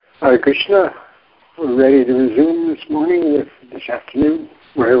Hare Krishna. We're ready to resume this morning, this afternoon,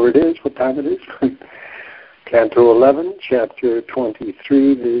 wherever it is, what time it is. Canto 11, Chapter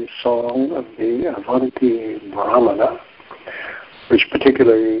 23, the Song of the Avanti Brahmana, which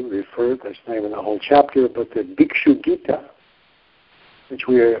particularly refers, that's the name of the whole chapter, but the Bhikshu Gita, which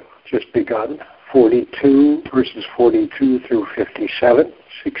we have just begun, 42, verses 42 through 57,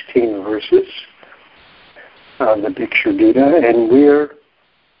 16 verses on the Bhikshu Gita, and we're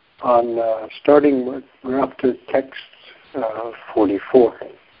on we're up to text 44.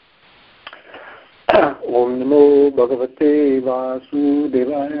 Om Namo Bhagavate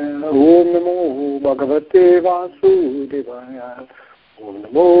Vasudevaya. Om Namo Bhagavate Vasudevaya. Om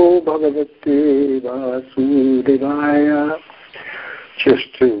Namo Bhagavate Vasudevaya. Just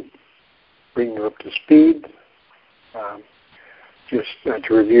to bring you up to speed, to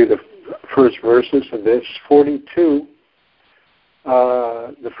review the first verses of this 42.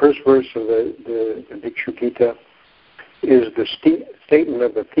 The first verse of the Bhikshu Gita is the statement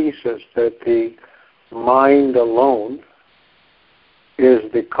of the thesis that the mind alone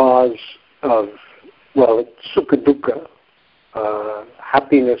is the cause of, sukha dukkha,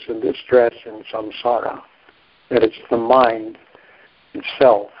 happiness and distress in samsara. That it's the mind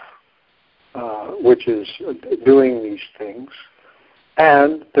itself which is doing these things.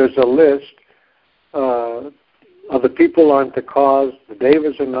 And there's a list. Other people aren't the cause. The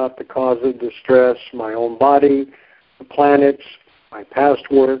devas are not the cause of distress. My own body, the planets, my past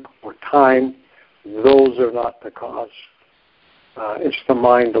work, or time, those are not the cause. It's the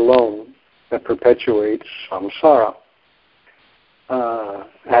mind alone that perpetuates samsara.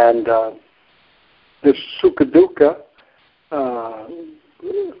 And this sukha dukkha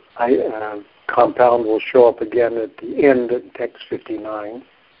compound will show up again at the end of text 59.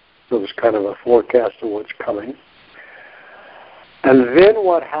 So it's kind of a forecast of what's coming. And then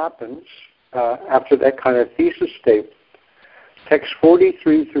what happens after that kind of thesis statement, text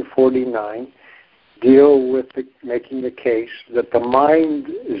 43 through 49 deal with making the case that the mind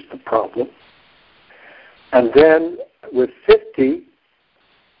is the problem. And then with 50,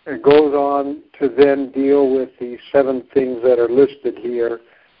 it goes on to then deal with the 7 things that are listed here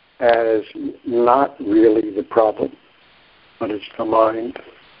as not really the problem, but it's the mind.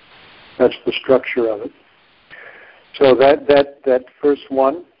 That's the structure of it. So that first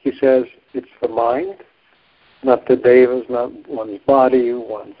one, he says, it's the mind, not the devas, not one's body,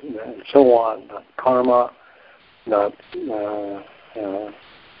 and so on, not karma, not the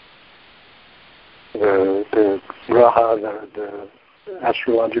graha, the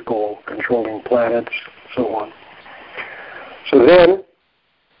astrological controlling planets, so on. So then,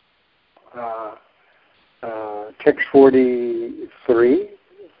 text 43,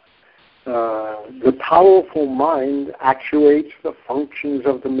 the powerful mind actuates the functions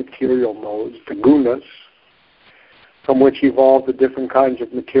of the material modes, the gunas, from which evolve the different kinds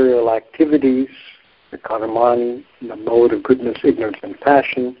of material activities, the karmani, the mode of goodness, ignorance, and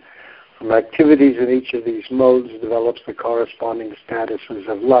passion. From activities in each of these modes develops the corresponding statuses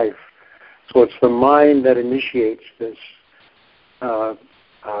of life. So it's the mind that initiates this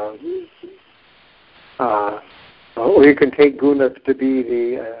or you can take gunas to be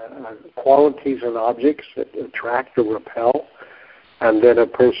the qualities and objects that attract or repel, and then a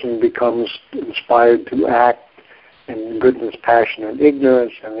person becomes inspired to act in goodness, passion, and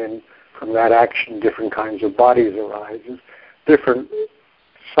ignorance, and then from that action different kinds of bodies arise.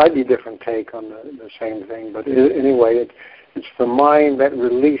 Slightly different take on the same thing, but anyway, it's the mind that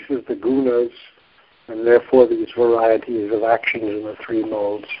releases the gunas, and therefore these varieties of actions in the 3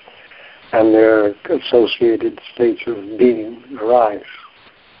 modes and their associated states of being arise.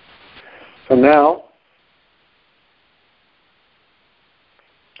 So now,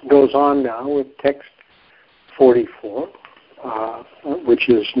 it goes on now with text 44, which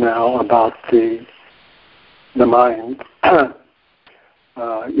is now about the mind.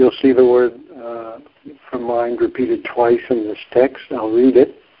 You'll see the word for mind repeated twice in this text. I'll read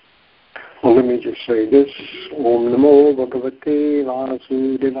it. Well, let me just say this. Om Namo Bhagavate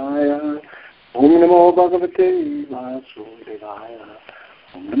Vasudevaya. Om Namo Bhagavate Vasudevaya.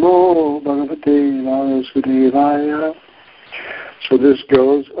 Om Namo Bhagavate Vasudevaya. So this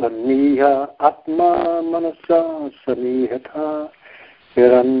goes, Aniha Atma Manasa Samihata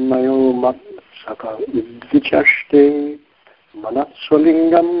Hiranmayo Mat Saka Udvichaste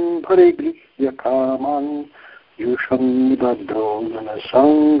Manatsvalingam Parigrihya Kaman Yusham Nibadona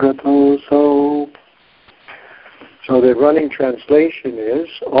Sangato. So the running translation is,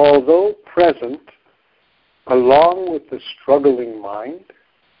 although present along with the struggling mind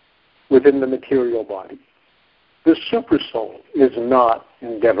within the material body. the supersoul is not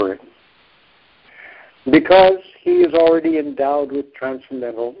endeavoring, because he is already endowed with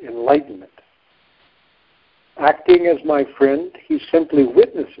transcendental enlightenment. Acting as my friend, he simply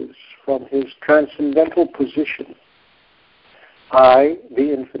witnesses from his transcendental position. I,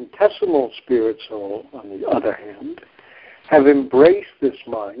 the infinitesimal spirit soul, on the other hand, have embraced this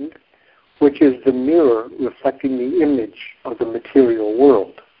mind, which is the mirror reflecting the image of the material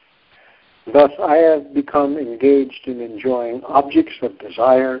world. Thus I have become engaged in enjoying objects of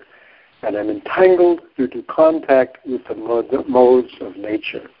desire and am entangled due to contact with the modes of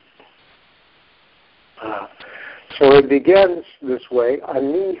nature. So it begins this way,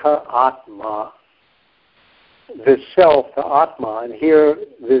 aniha atma, the self, the atma, and here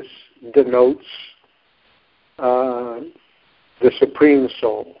this denotes the Supreme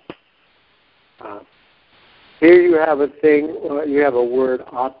Soul. Here you have a thing, you have a word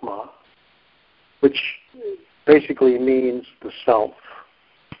atma, which basically means the self.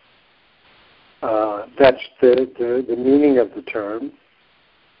 That's the meaning of the term,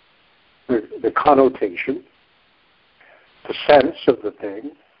 the connotation, the sense of the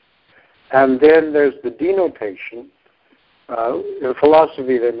thing. And then there's the denotation. In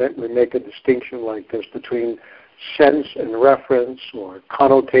philosophy, we make a distinction like this between sense and reference, or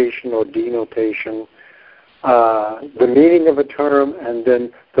connotation or denotation, the meaning of a term, and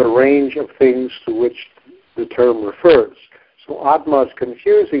then the range of things to which the term refers. So Atma is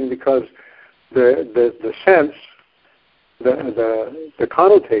confusing because the sense, the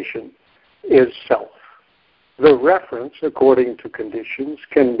connotation is self. The reference, according to conditions,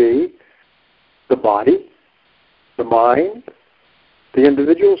 can be the body, the mind, the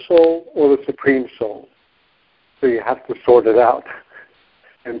individual soul, or the Supreme Soul. So you have to sort it out.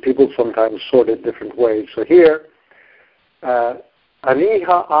 And people sometimes sort it different ways. So here,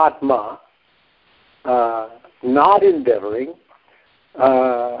 aniha atma, not endeavoring,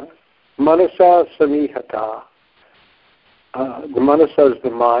 manasa samihata, the manasa is the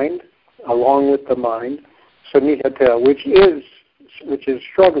mind, along with the mind, samihata, which is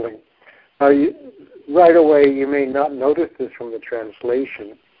struggling. Now, right away, you may not notice this from the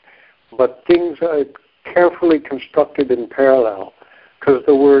translation, but things are carefully constructed in parallel, because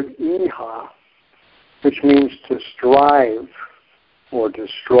the word iha, which means to strive, or to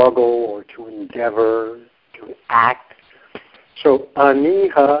struggle, or to endeavor, to act. So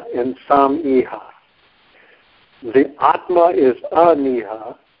aniha and samiha. The atma is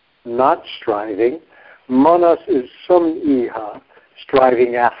aniha, not striving. Manas is samiha,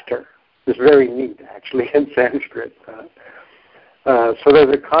 striving after. It's very neat, actually, in Sanskrit. So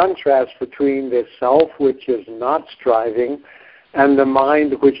there's a contrast between the self, which is not striving, and the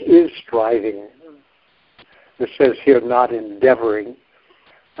mind, which is striving. It says here, not endeavoring.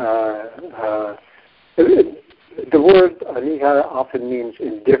 The word aniha often means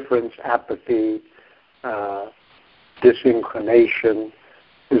indifference, apathy, disinclination.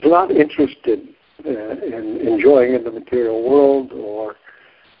 Is not interested in enjoying in the material world or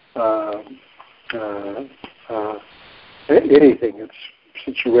anything. It's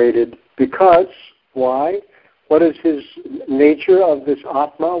situated because, why? What is his nature of this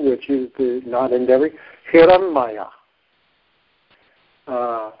Atma, which is the not endeavoring? Hiranmaya.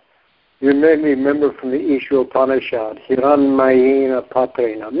 You may remember from the Isha Upanishad, Hiranmayena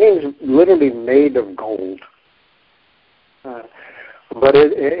Patrena, means literally made of gold. But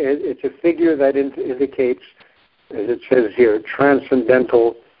it's a figure that indicates, as it says here,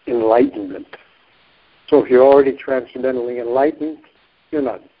 transcendental enlightenment. So if you're already transcendentally enlightened, you're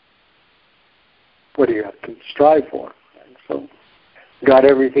not. What do you have to strive for? So, got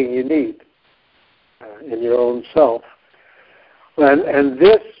everything you need in your own self. And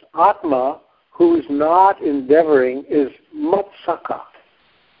this Atma, who is not endeavoring, is Matsaka,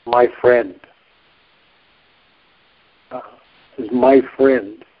 my friend. Is my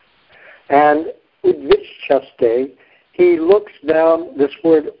friend. And Udvichaste, he looks down. This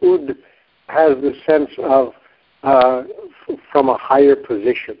word ud has the sense of from a higher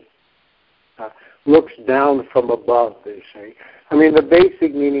position. Looks down from above, they say. I mean, the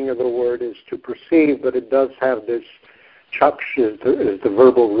basic meaning of the word is to perceive, but it does have this chaksh is the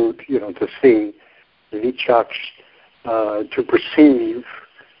verbal root, to see. Vichaksh, to perceive,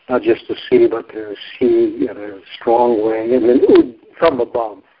 not just to see, but to see in a strong way. And then ud, from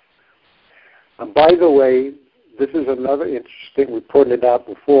above. By the way, this is another interesting, we pointed out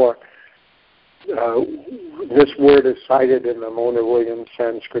before, this word is cited in the Mona-Williams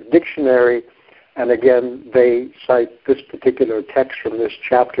Sanskrit Dictionary, and again, they cite this particular text from this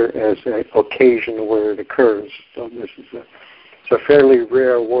chapter as an occasion where it occurs. So this is it's a fairly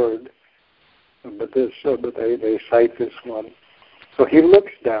rare word. but they cite this one. So he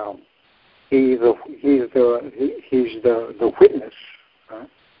looks down. He's the witness.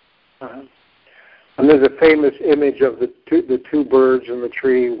 And there's a famous image of the two birds in the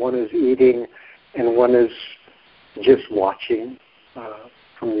tree. One is eating, and one is just watching.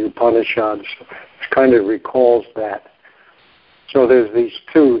 From the Upanishads, which kind of recalls that. So there's these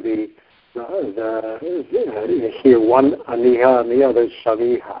two. Here one aniha and the other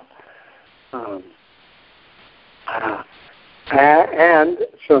samiha. And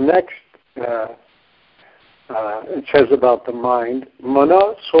so next, it says about the mind,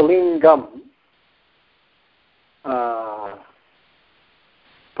 mana solingam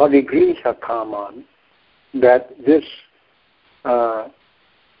parigriha kaman, that this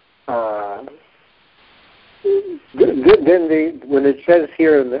when it says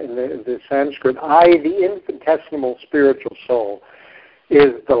here in the Sanskrit, I, the infinitesimal spiritual soul,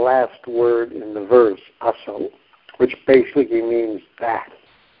 is the last word in the verse, aso, which basically means that.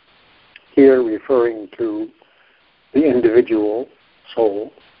 Here referring to the individual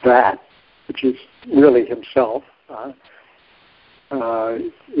soul, that, which is really himself.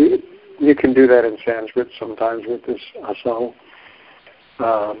 You can do that in Sanskrit sometimes with this aso.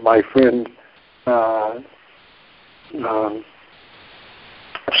 My friend,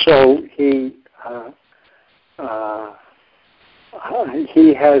 so he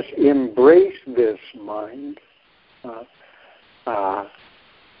has embraced this mind.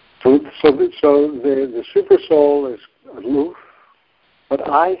 So the super soul is aloof, but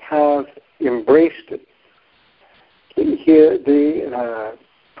I have embraced it. Here the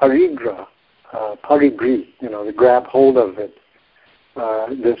parigri, to grab hold of it.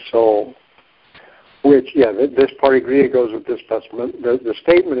 This soul, which, this parigriya goes with this testament. The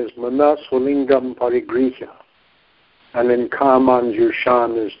statement is mana swalingam parigriha, and then kaman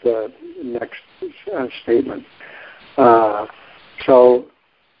jushan is the next statement. So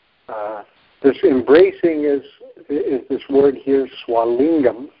this embracing is this word here,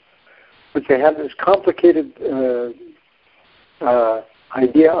 swalingam, but they have this complicated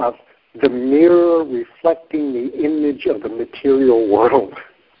idea of the mirror reflecting the image of the material world.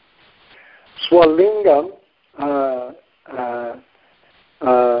 Swalingam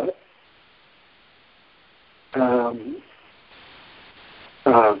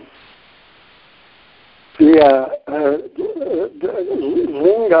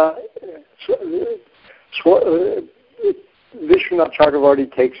linga, Vishwanath Chakravarti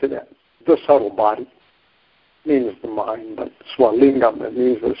takes it as the subtle body. Means the mind, but swalingam, it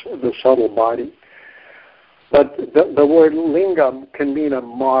means the subtle body. But the word lingam can mean a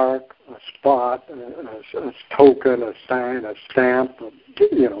mark, a spot, a token, a sign, a stamp,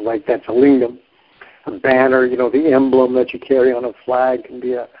 like that's a lingam. A banner, the emblem that you carry on a flag can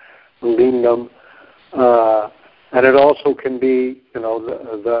be a lingam. And it also can be,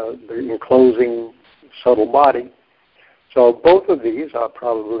 the enclosing subtle body. So both of these are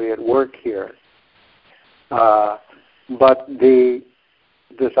probably at work here. But this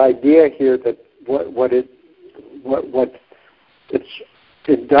idea here that what it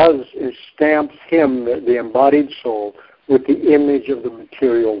does is stamps him, the embodied soul, with the image of the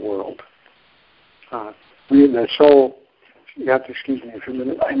material world. The soul. You have to excuse me for a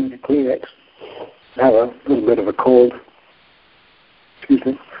minute. I need a Kleenex. I have a little bit of a cold. Excuse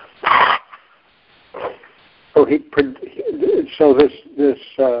me. So this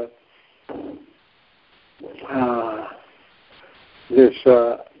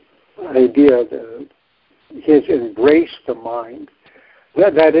idea that he has embraced the mind.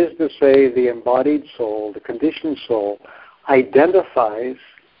 That is to say, the embodied soul, the conditioned soul, identifies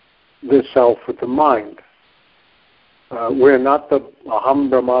the self with the mind. We're not the aham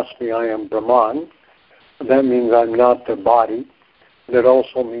brahmasmi, I am Brahman. That means I'm not the body. And it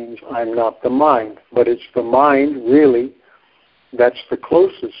also means I'm not the mind. But it's the mind, really, that's the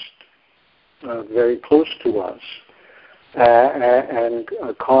closest, very close to us, and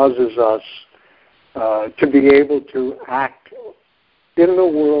causes us to be able to act in the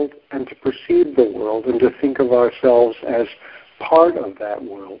world and to perceive the world and to think of ourselves as part of that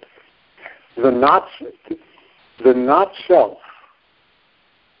world. The not self,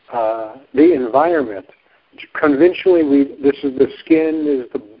 the environment. Conventionally, this is the skin is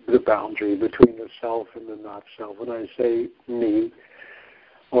the boundary between the self and the not self. When I say me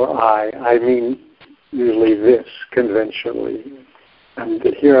or I mean usually this conventionally. And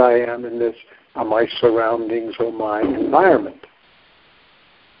here I am in this, my surroundings or my environment.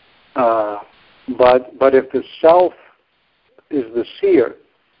 But if the self is the seer,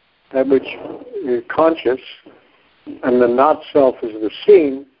 that which is conscious, and the not self is the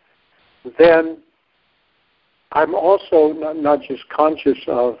seen, then I'm also not just conscious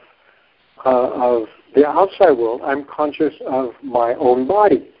of the outside world. I'm conscious of my own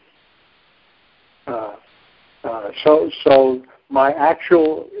body. So my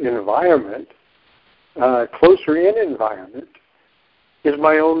actual environment, closer in environment, is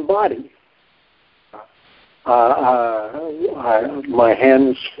my own body. My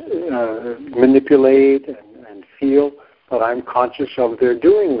hands manipulate and feel, but I'm conscious of their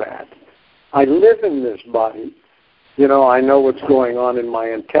doing that. I live in this body. I know what's going on in my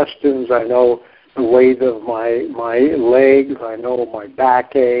intestines. I know the weight of my legs. I know my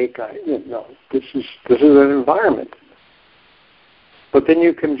backache. This is an environment. But then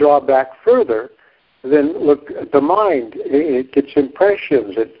you can draw back further. Then look at the mind. It gets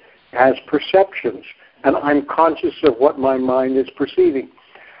impressions. It has perceptions. And I'm conscious of what my mind is perceiving.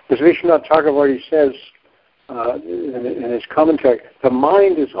 As Vishwanath Chakravarti says in his commentary, the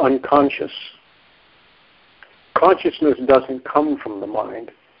mind is unconscious. Consciousness doesn't come from the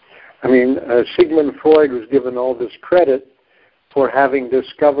mind. Sigmund Freud was given all this credit for having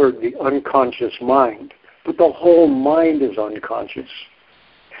discovered the unconscious mind. But the whole mind is unconscious.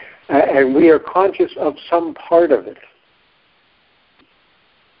 And we are conscious of some part of it.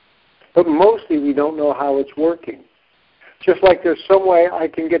 But mostly we don't know how it's working. Just like there's some way I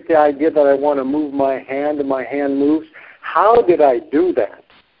can get the idea that I want to move my hand and my hand moves. How did I do that?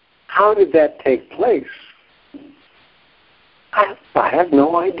 How did that take place? I have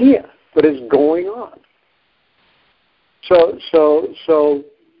no idea, but it's going on. So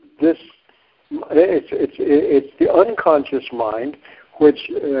this it's the unconscious mind which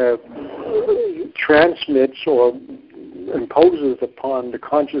transmits or imposes upon the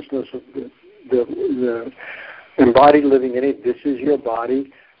consciousness of the embodied living in it. This is your body.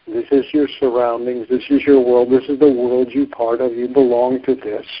 This is your surroundings. This is your world. This is the world you're part of. You belong to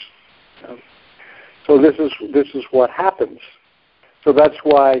this. So this is what happens. So that's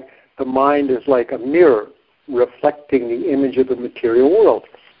why the mind is like a mirror reflecting the image of the material world.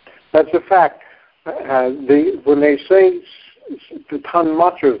 That's a fact. When they say the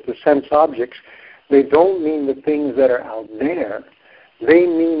tanmatras, the sense objects, they don't mean the things that are out there. They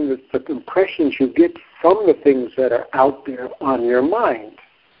mean the impressions you get from the things that are out there on your mind.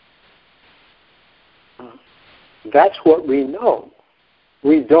 That's what we know.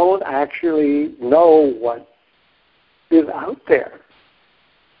 We don't actually know what is out there.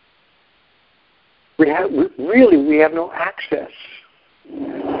 We have no access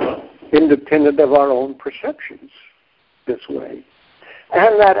independent of our own perceptions this way.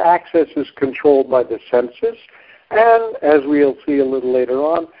 And that access is controlled by the senses, and as we'll see a little later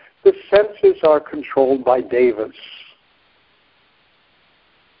on, the senses are controlled by devas.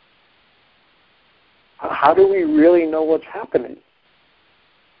 How do we really know what's happening?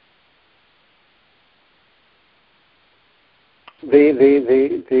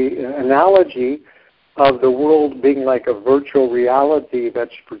 The analogy of the world being like a virtual reality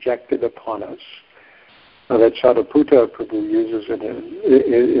that's projected upon us, that Sariputta Prabhu uses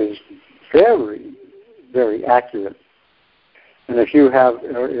is very, very accurate. And if you have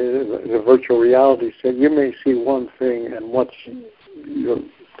the virtual reality set, you may see one thing, and what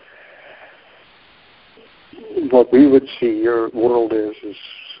we would see your world is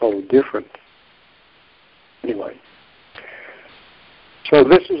so different. Anyway. So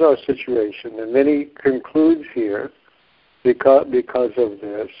this is our situation, and then he concludes here, because of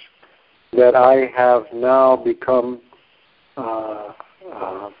this, that I have now become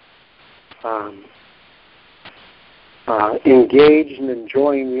engaged in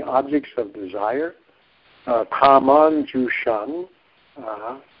enjoying the objects of desire, kaman jushan,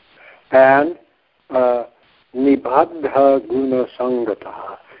 and nibadha guna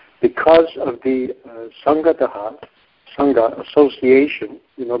sangataha. Because of the sangataha, Sangha, association,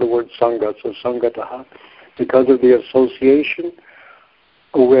 you know the word Sangha, so Sangataha, because of the association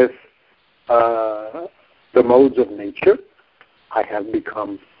with the modes of nature, I have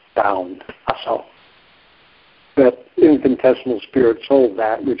become bound. Aso. That infinitesimal spirit soul,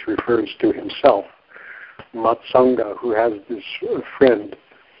 that which refers to himself, Matsanga, who has this friend.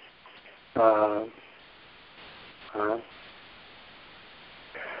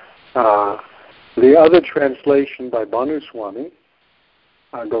 The other translation by Bhanuswami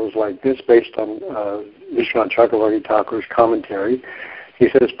goes like this, based on Vishwanath Chakravarti Thakur's commentary. He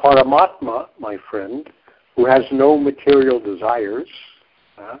says, Paramatma, my friend, who has no material desires,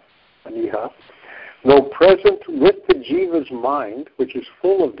 aniha, though present with the jiva's mind, which is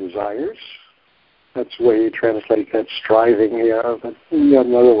full of desires, that's the way you translate that striving here, but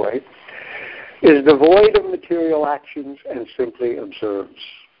another way, is devoid of material actions and simply observes.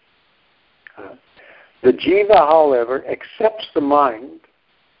 The jiva, however, accepts the mind,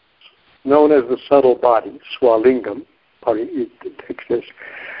 known as the subtle body, swalingam,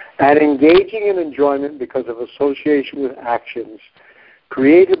 and engaging in enjoyment because of association with actions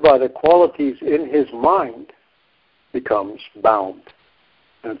created by the qualities in his mind, becomes bound.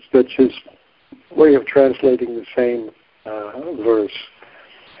 That's his way of translating the same verse.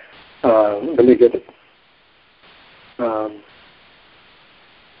 Let me get it.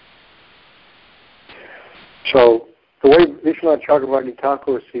 So the way Vishwanath Chakravarti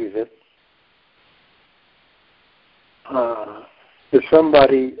Thakur sees it, is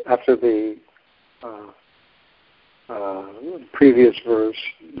somebody, after the previous verse,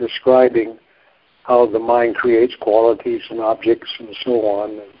 describing how the mind creates qualities and objects and so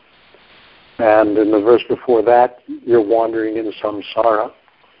on. And in the verse before that, you're wandering in samsara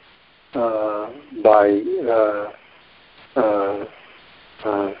by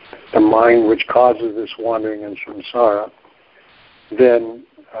the mind which causes this wandering in samsara. Then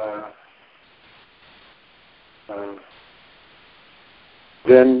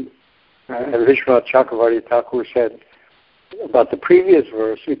and Vishwanath Chakravarti Thakur said about the previous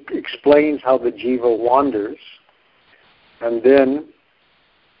verse, it explains how the jiva wanders, and then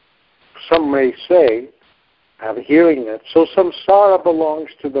some may say, hearing that, so samsara belongs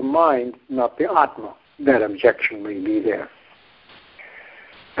to the mind, not the atma. That objection may be there.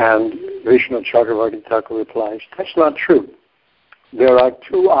 And Vishwanath Chakravarti Thakur replies, that's not true. There are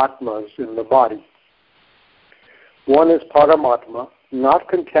two atmas in the body. One is Paramatma, not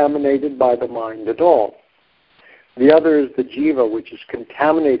contaminated by the mind at all. The other is the jiva, which is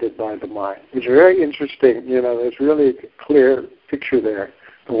contaminated by the mind. It's very interesting. There's really a clear picture there.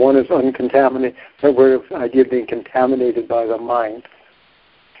 The one is uncontaminated, the idea of being contaminated by the mind.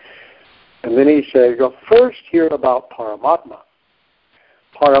 And then he says, first hear about Paramatma.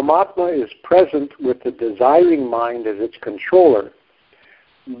 Paramatma is present with the desiring mind as its controller,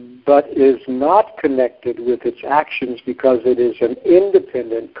 but is not connected with its actions because it is an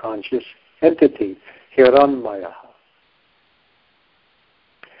independent conscious entity, Hiranmaya.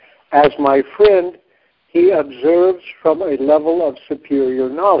 As my friend, he observes from a level of superior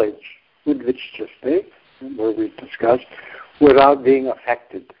knowledge, udvichyaste, where we discussed, without being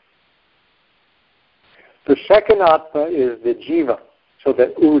affected. The second atma is the jiva, so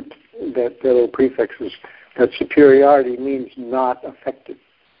that that little prefix is, that superiority means not affected.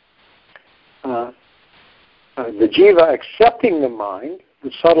 The jiva accepting the mind,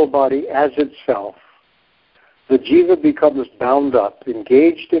 the subtle body as itself, the jiva becomes bound up,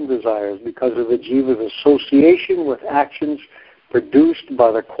 engaged in desires because of the jiva's association with actions produced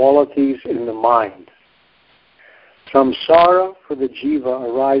by the qualities in the mind. Samsara for the jiva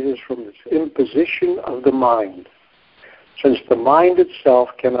arises from this imposition of the mind. Since the mind itself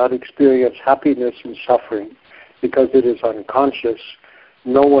cannot experience happiness and suffering because it is unconscious,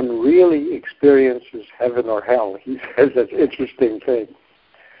 no one really experiences heaven or hell. He says that's an interesting thing.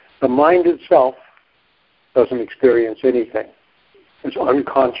 The mind itself doesn't experience anything. It's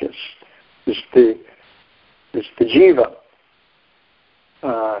unconscious. It's the jiva.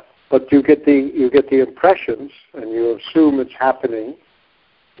 But you get the impressions, and you assume it's happening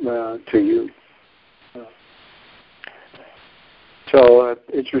to you. So,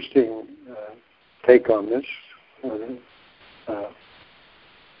 interesting take on this.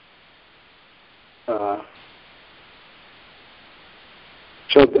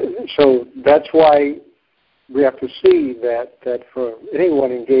 So that's why we have to see that for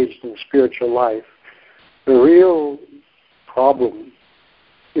anyone engaged in spiritual life, the real problem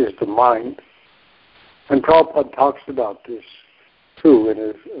is the mind. And Prabhupada talks about this too in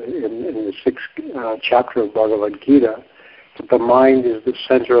the 6th chapter of Bhagavad Gita, that the mind is the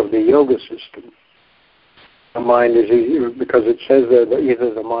center of the yoga system. The mind is, because it says that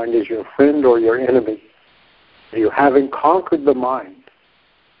either the mind is your friend or your enemy. If you haven't conquered the mind,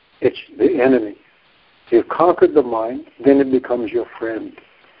 it's the enemy. If you've conquered the mind, then it becomes your friend.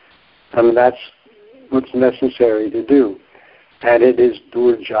 And that's what's necessary to do. And it is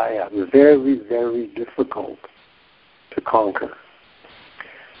durjaya, very, very difficult to conquer.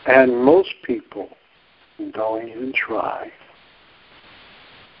 And most people don't even try.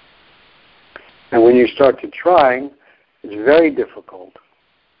 And when you start to try, it's very difficult.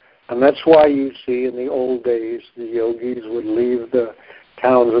 And that's why you see in the old days the yogis would leave the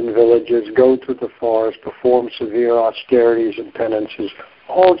towns and villages, go to the forest, perform severe austerities and penances,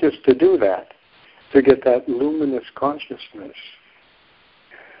 all just to do that, to get that luminous consciousness.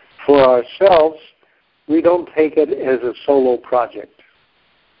 For ourselves, we don't take it as a solo project.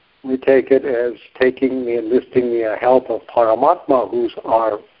 We take it as enlisting the help of Paramatma, who's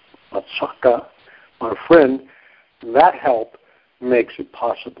our Matsaka, our friend, that help makes it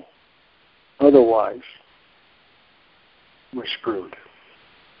possible. Otherwise, we're screwed.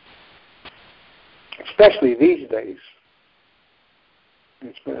 Especially these days.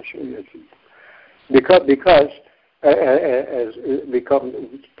 Because as it becomes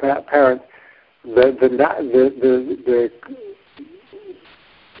apparent, the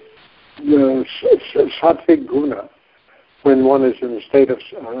sattvic guna, when one is in a state of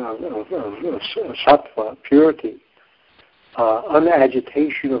sattva, purity,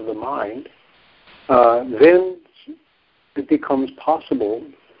 unagitation of the mind, then it becomes possible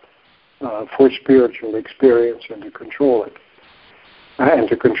for spiritual experience and to control it, and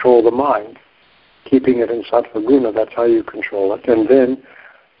to control the mind, keeping it in sattva guna. That's how you control it, and then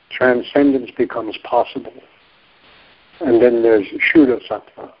transcendence becomes possible. And then there's Shuddha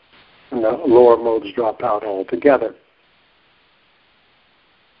sattva, and the lower modes drop out altogether.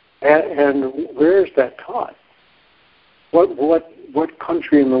 And where is that taught? What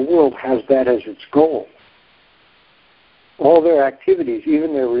country in the world has that as its goal? All their activities,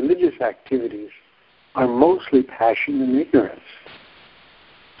 even their religious activities, are mostly passion and ignorance.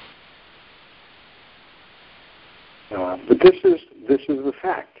 But this is the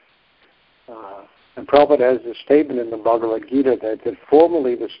fact. And Prabhupada has a statement in the Bhagavad Gita that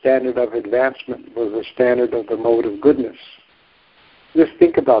formerly the standard of advancement was the standard of the mode of goodness. Just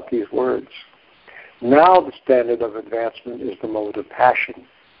think about these words. Now the standard of advancement is the mode of passion.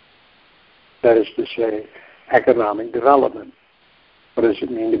 That is to say, economic development. What does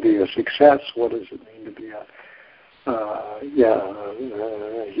it mean to be a success? What does it mean to be a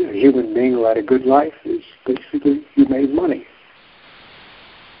human being who had a good life? Is basically you made money.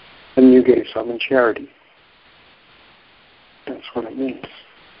 And you gave some in charity. That's what it means.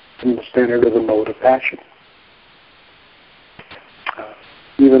 In the standard of the mode of passion.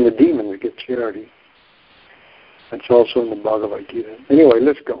 Even the demons get charity. That's also in the Bhagavad Gita. Anyway,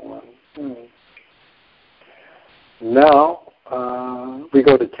 let's go on. Now, we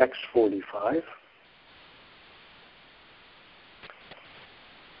go to text 45.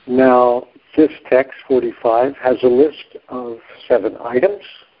 Now, this text 45 has a list of 7 items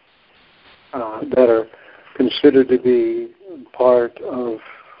that are considered to be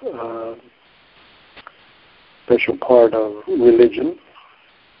special part of religion.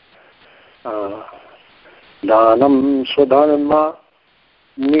 Dhanam swadharma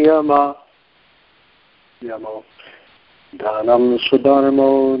niyama yamo. Dhanam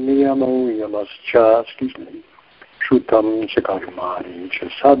swadharmo niyamo yamascha. Shutam chakarmani cha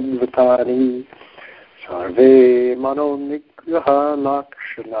sadvatani sarve mano nigraha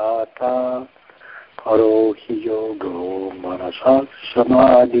lakshanata karohi yogo manasa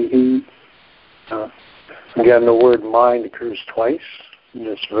samadhi. Again, the word mind occurs twice in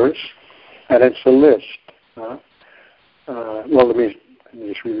this verse, and it's a list. Let me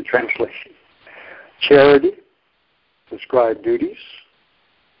just read the translation. Charity, prescribed duties,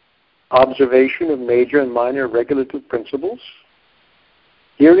 observation of major and minor regulative principles,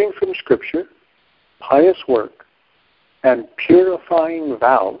 hearing from Scripture, pious work, and purifying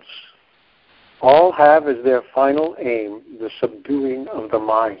vows all have as their final aim the subduing of the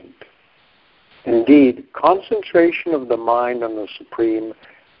mind. Indeed, concentration of the mind on the Supreme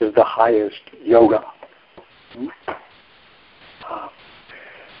is the highest yoga.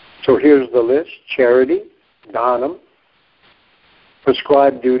 So here's the list. Charity, dhanam.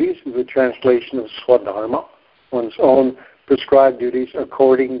 Prescribed duties is a translation of swadharma, one's own prescribed duties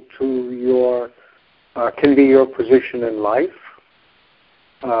according to your, can be your position in life.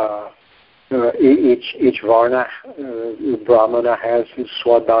 Each varna, brahmana has his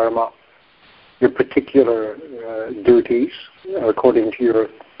swadharma, your particular duties according to your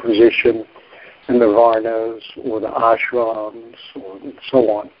position in the varnas or the ashrams and so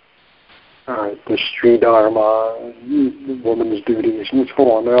on. The Sri Dharma, the woman's duties, and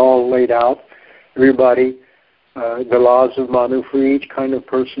so on. They're all laid out. Everybody, the laws of Manu for each kind of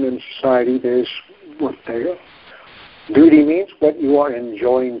person in society, there's what they are. Duty means what you are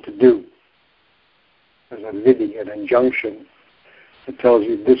enjoined to do. There's a vidhi, an injunction that tells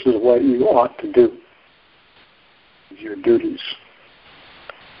you this is what you ought to do. Your duties.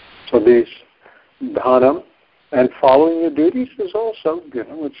 So these dhanam, and following your duties is also,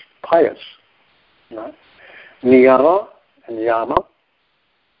 it's pious. Right? Niyama and yama.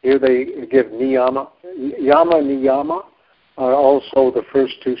 Here they give niyama. Yama and niyama are also the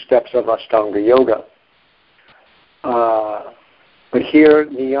first 2 steps of Ashtanga Yoga. But here,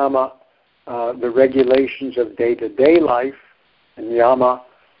 niyama, the regulations of day-to-day life, and yama,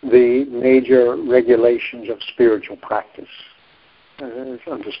 the major regulations of spiritual practice. It's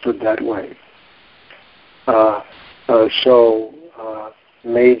understood that way. So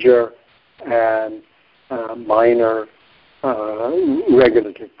major and minor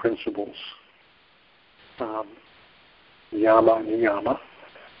regulative principles, yama and niyama,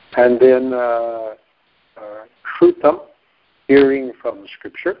 and then shrutam, hearing from the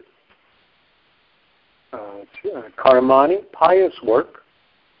scripture, karmani, pious work.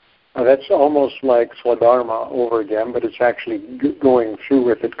 That's almost like swadharma over again, but it's actually going through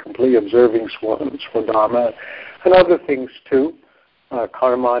with it completely, observing swadharma and other things too.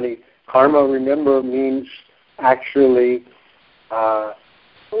 Karmani. Karma, remember, means actually,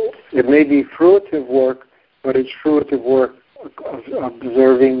 it may be fruitive work, but it's fruitive work of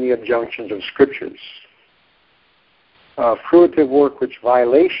observing the injunctions of scriptures. Fruitive work which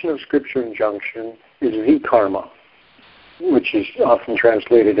violation of scripture injunction is vikarma, which is often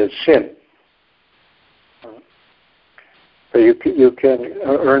translated as sin. So you can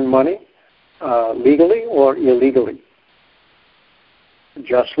earn money legally or illegally,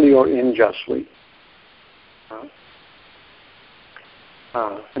 justly or unjustly,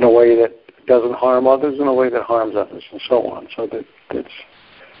 in a way that doesn't harm others, in a way that harms others, and so on. So that it's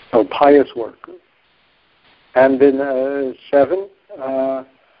pious work. And then 7,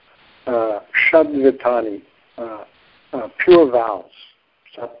 shadvitani, pure vows.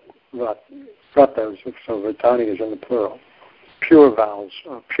 Vratas, so vitani is in the plural. Pure vows,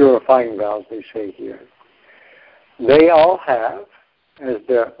 purifying vows, they say here. They all have as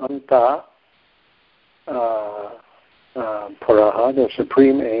their anta paraha, the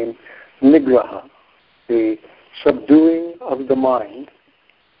supreme aim, nigraha, the subduing of the mind.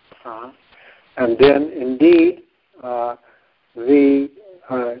 And then, indeed, parahi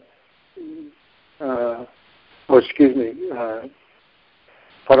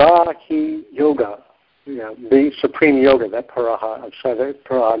yoga, the supreme yoga, that paraha, I'm sorry, that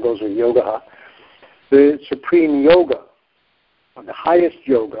paraha goes with yoga. The supreme yoga, the highest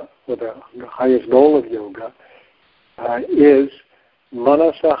yoga, or the highest goal of yoga, is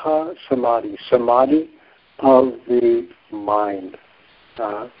manasaha samadhi, samadhi of the mind.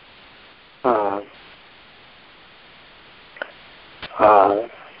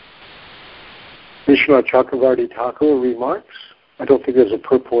 Vishnu Chakravarti Thakur remarks, I don't think there's a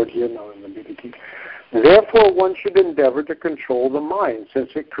purport here, no, in the BBT. Therefore, one should endeavor to control the mind, since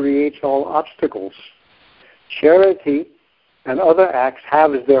it creates all obstacles. Charity and other acts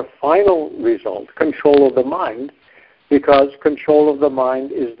have as their final result control of the mind, because control of the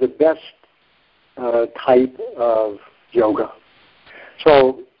mind is the best type of yoga.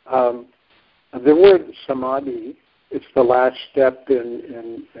 So the word samadhi, it's the last step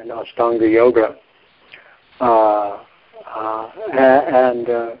in Ashtanga yoga.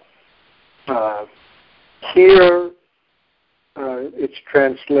 Here it's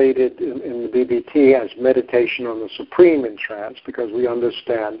translated in the BBT as meditation on the Supreme in trance, because we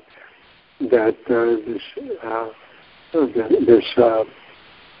understand that this is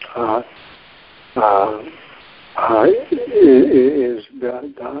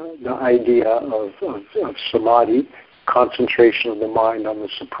the idea of samadhi, concentration of the mind on the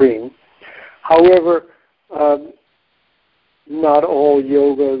Supreme. However, not all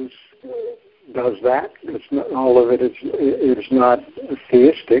yogas does that. It's not, all of it is not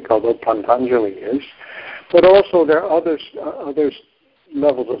theistic, although Patanjali is. But also there are other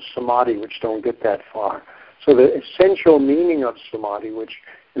levels of samadhi which don't get that far. So the essential meaning of samadhi, which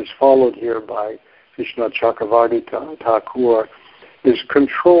is followed here by Vishnu Chakravarti Thakur, is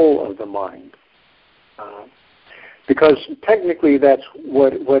control of the mind. Because technically that's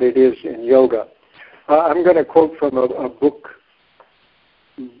what it is in yoga. I'm going to quote from a book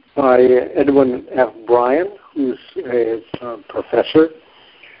by Edwin F. Bryan, who's a professor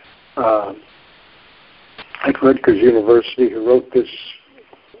at Rutgers University, who wrote this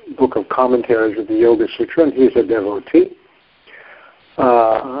book of commentaries of the Yoga Sutra, and he's a devotee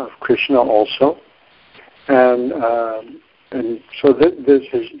of Krishna also. And so this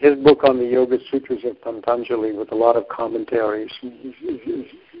is his book on the Yoga Sutras of Patanjali, with a lot of commentaries. Is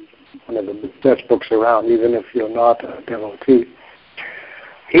one of the best books around, even if you're not a devotee.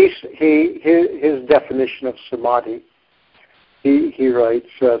 His definition of samadhi, he writes,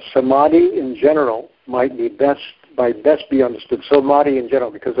 samadhi in general might best be understood. Samadhi in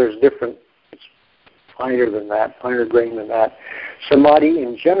general, because there's different, it's finer than that, finer grain than that. Samadhi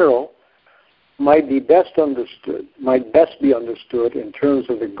in general might best be understood in terms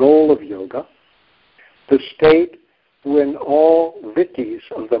of the goal of yoga, the state when all vrittis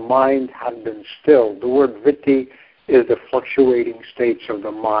of the mind have been stilled. The word vritti is the fluctuating states of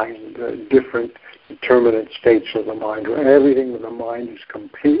the mind, different determinate states of the mind, where everything in the mind is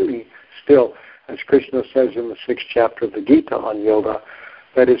completely still. As Krishna says in the 6th chapter of the Gita on yoga,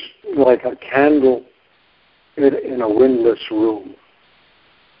 that is like a candle in a windless room.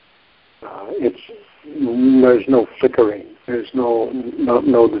 There's no flickering. There's no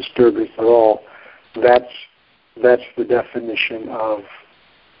disturbance at all. That's the definition of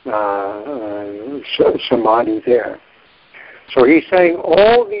samadhi there. So he's saying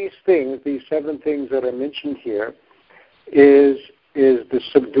all these things, these 7 things that are mentioned here, is the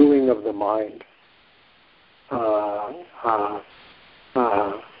subduing of the mind.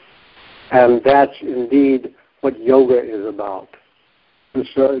 And that's indeed what yoga is about.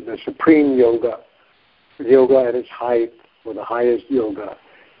 The supreme yoga at its height, or the highest yoga,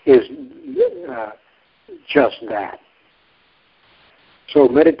 is just that. So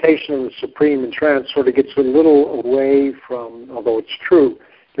meditation on the supreme in trance sort of gets a little away from, although it's true,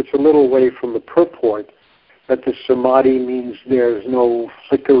 gets a little away from the purport that the samadhi means there's no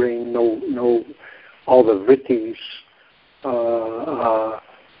flickering, no all the vrittis,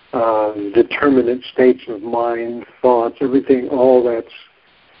 determinate states of mind, thoughts, everything, all that's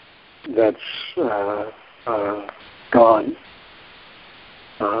gone.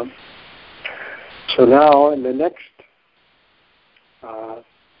 So now in the next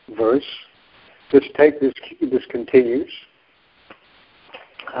verse, this continues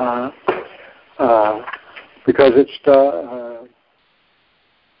because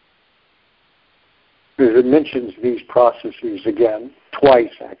it mentions these processes again,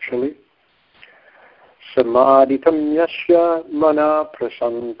 twice actually. Samadhitam yasya mana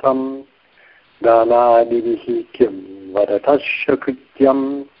prasantam danadivihi kim vadatasya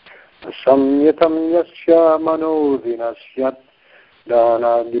krityam asamyatam yasya mano vinasyat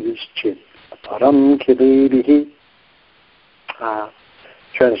danadivischit param kidevihi.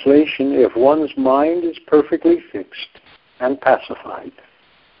 Translation: if one's mind is perfectly fixed and pacified,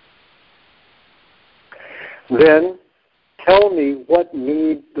 then tell me, what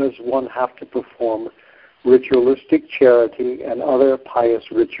need does one have to perform ritualistic charity and other pious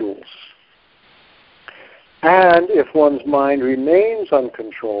rituals? And if one's mind remains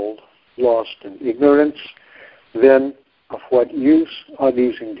uncontrolled, lost in ignorance, then of what use are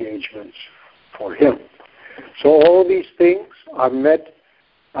these engagements for him? So all these things are meant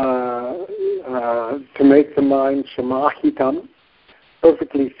to make the mind samahitam,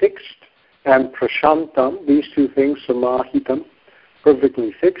 perfectly fixed, and prashantam, these 2 things, samahitam,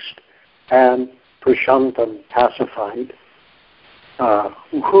 perfectly fixed, and prashantam, pacified.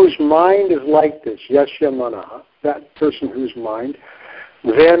 Whose mind is like this, yasya manaha, that person whose mind,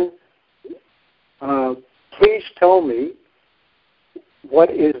 then please tell me what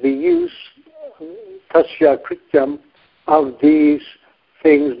is the use, tasya krityam, of these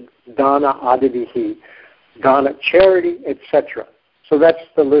things, dana adivihi, dana, charity, etc. So that's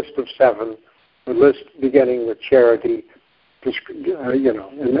the list of 7, the list beginning with charity, in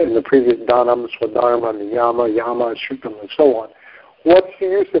the previous dhanam, swadharma, niyama, yama, shukam, and so on. What's the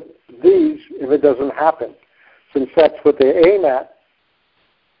use of these if it doesn't happen? Since that's what they aim at,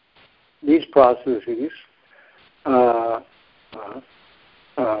 these processes,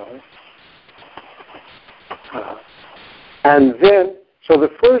 and then, so the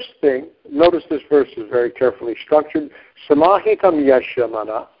first thing, notice this verse is very carefully structured. Samahitam yasya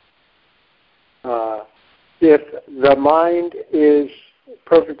mana. If the mind is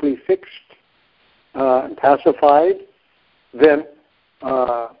perfectly fixed and pacified, then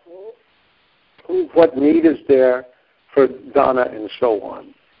what need is there for dana and so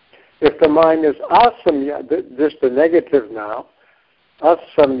on? If the mind is asamya, just the negative now,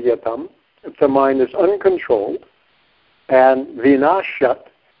 asamyatam, if the mind is uncontrolled, and vinashyat,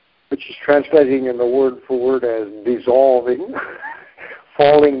 which is translating in the word for word as dissolving,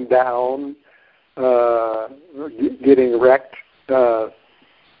 falling down, getting wrecked,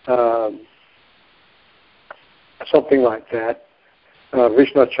 something like that.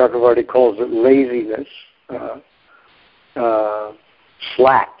 Vishnu Chakravarti calls it laziness,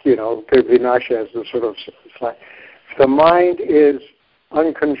 slack, vinasha is the sort of slack. If the mind is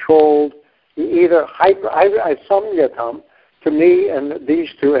uncontrolled, either samyatam, to me, and these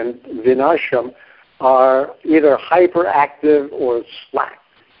 2, and vinasham, are either hyperactive or slack,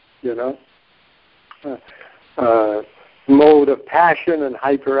 mode of passion and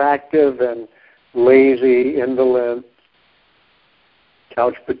hyperactive and lazy, indolent,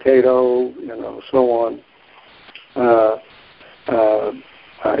 couch potato, so on.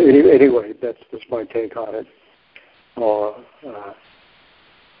 Anyway, that's my take on it. Or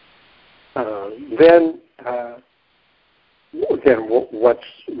then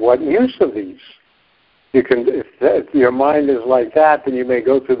what use of these? You can, if your mind is like that, then you may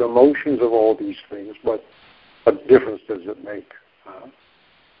go through the motions of all these things, but what difference does it make?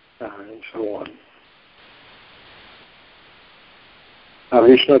 And so on.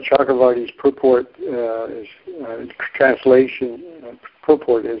 Vishnu Chakravarti's purport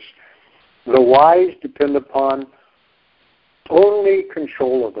purport is, the wise depend upon only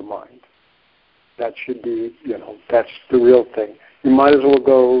control of the mind. That should be, that's the real thing. You might as well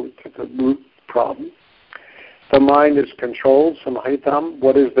go to the root problem. The mind is controlled, samhitam,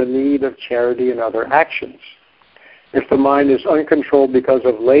 what is the need of charity and other actions? If the mind is uncontrolled because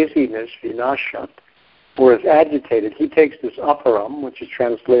of laziness, vinashat, or is agitated, he takes this aparam, which is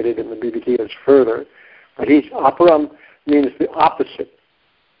translated in the BBT as further, but aparam means the opposite.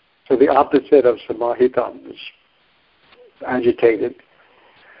 So the opposite of samahitam is agitated.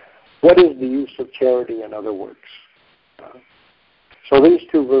 What is the use of charity, in other words? So these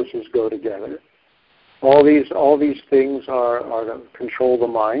two verses go together. All these things are to control the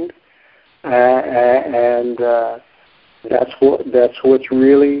mind, and that's what is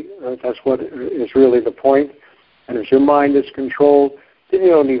really the point. And if your mind is controlled, then you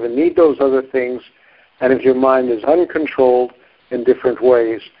don't even need those other things. And if your mind is uncontrolled in different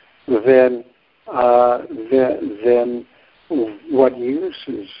ways, then what use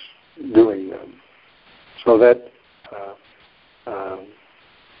is doing them? So that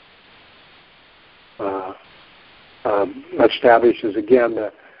establishes again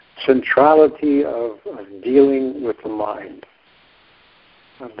the centrality of dealing with the mind.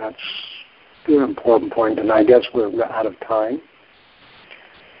 And that's the important point. And I guess we're out of time.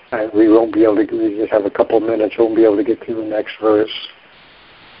 And we won't be able to, we just have a couple of minutes, we won't be able to get to the next verse.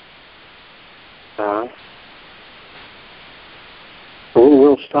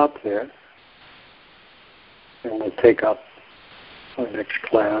 We'll stop there. And we'll take up our next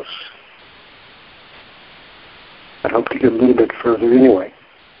class. I hope to get a little bit further anyway.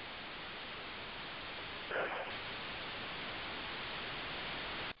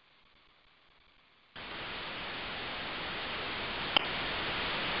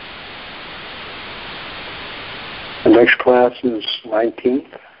 The next class is 19th.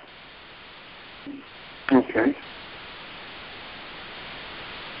 Okay.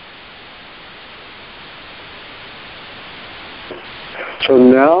 So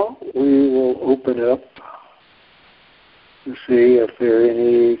now we will open it up to see if there are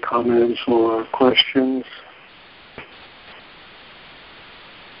any comments or questions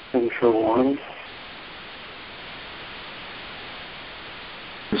and so on.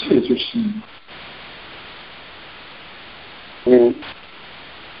 It's interesting. I mean,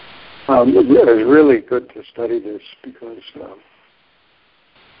 it's really good to study this because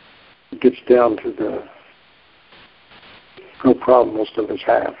it gets down to the no problem most of us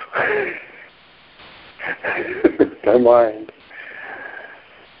have. Their mind.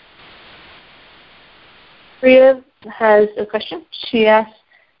 Priya has a question. She asks,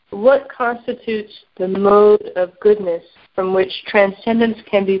 what constitutes the mode of goodness from which transcendence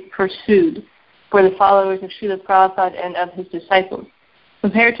can be pursued for the followers of Srila Prabhupada and of his disciples?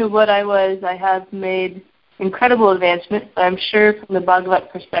 Compared to what I was, I have made incredible advancement, but I'm sure from the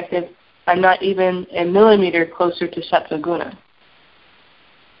Bhagavat perspective, I'm not even a millimeter closer to Sattva Guna.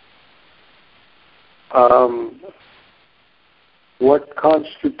 What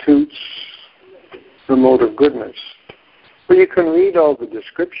constitutes the mode of goodness? Well, you can read all the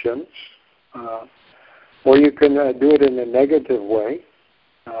descriptions, or you can do it in a negative way.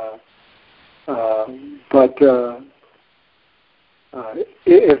 But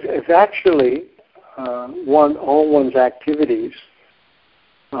if actually all one's activities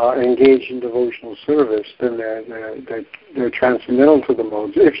are engaged in devotional service, then they're transcendental to the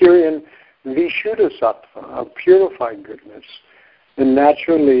modes. If you're in Vishuddha Sattva, a purified goodness, then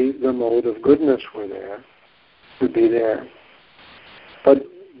naturally the mode of goodness would be there. But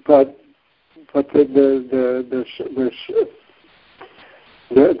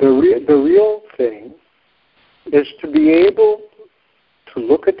the real thing is to be able to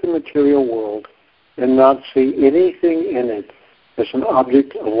look at the material world and not see anything in it as an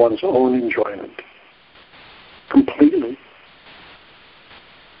object of one's own enjoyment. Completely.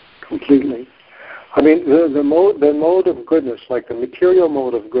 I mean, the mode of goodness, like the material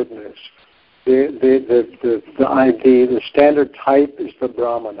mode of goodness, the standard type is the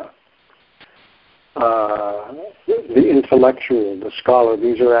Brahmana. The intellectual, the scholar,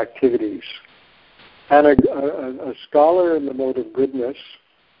 these are activities. And a scholar in the mode of goodness,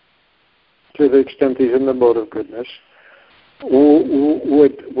 to the extent he's in the mode of goodness,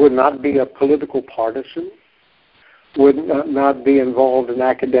 would not be a political partisan, would not be involved in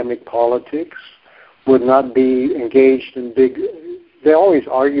academic politics, would not be engaged in big... They always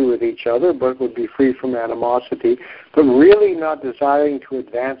argue with each other, but would be free from animosity, but really not desiring to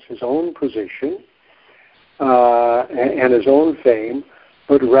advance his own position and his own fame,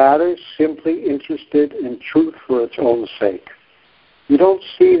 but rather simply interested in truth for its own sake. You don't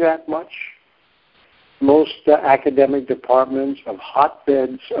see that much. Most academic departments have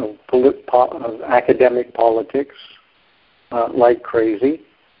hotbeds of academic politics like crazy,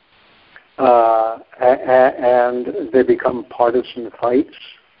 and they become partisan fights.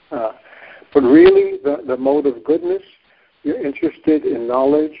 But really, the mode of goodness, you're interested in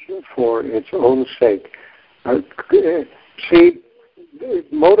knowledge for its own sake. See,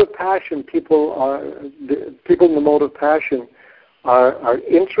 mode of passion, people in the mode of passion are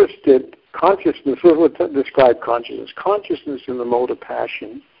interested. Consciousness, what would describe consciousness? Consciousness in the mode of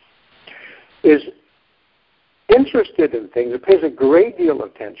passion is interested in things. It pays a great deal of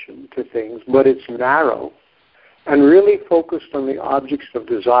attention to things, but it's narrow and really focused on the objects of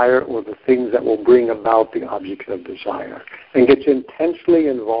desire or the things that will bring about the objects of desire, and gets intensely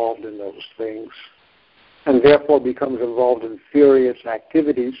involved in those things, and therefore becomes involved in furious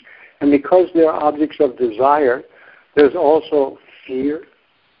activities. And because they're objects of desire, there's also fear.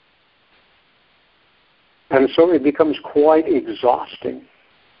 And so it becomes quite exhausting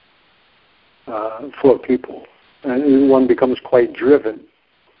for people. And one becomes quite driven.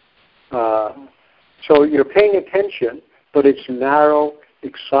 So you're paying attention, but it's narrow,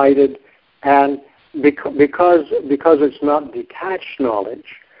 excited, and because it's not detached knowledge,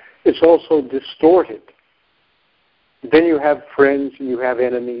 it's also distorted. Then you have friends and you have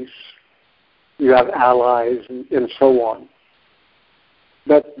enemies, you have allies, and so on.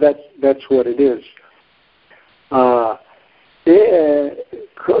 That's what it is. So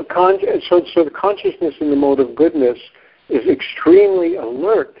the consciousness in the mode of goodness is extremely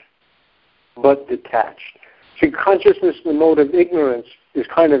alert, but detached. See, consciousness in the mode of ignorance is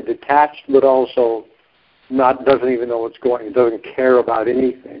kind of detached, but also doesn't even know what's going on. It doesn't care about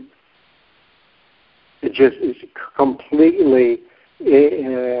anything. It just is completely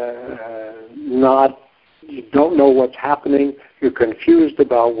not. You don't know what's happening. You're confused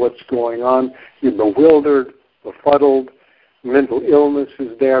about what's going on. You're bewildered, befuddled. Mental illness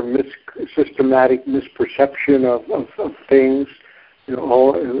is there. Systematic misperception of things.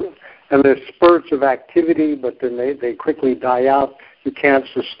 And there's spurts of activity, but then they quickly die out. You can't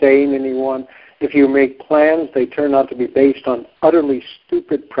sustain anyone. If you make plans, they turn out to be based on utterly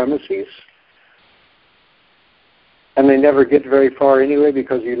stupid premises. And they never get very far anyway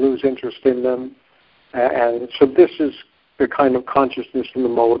because you lose interest in them. And so this is the kind of consciousness in the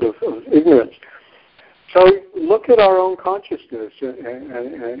mode of ignorance. So look at our own consciousness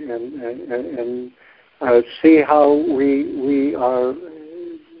and see how we are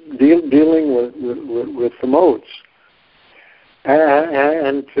dealing with the modes.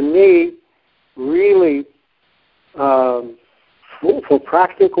 And to me, really, for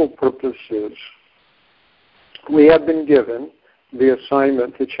practical purposes, we have been given the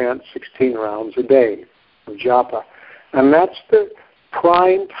assignment to chant 16 rounds a day of japa. And that's the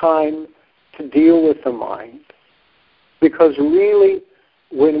prime time to deal with the mind. Because really,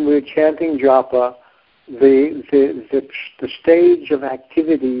 when we're chanting japa, the stage of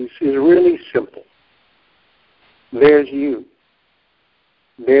activities is really simple. There's you.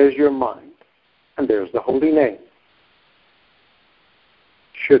 There's your mind. And there's the holy name.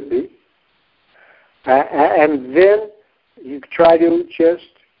 Should be. And then you try to just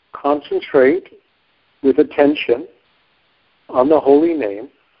concentrate with attention on the holy name,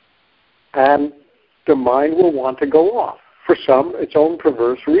 and the mind will want to go off for its own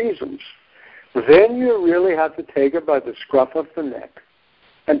perverse reasons. Then you really have to take it by the scruff of the neck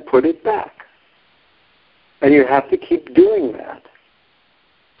and put it back. And you have to keep doing that.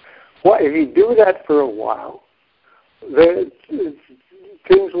 Well, if you do that for a while,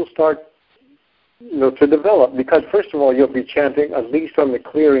 things will start to develop, because first of all, you'll be chanting at least on the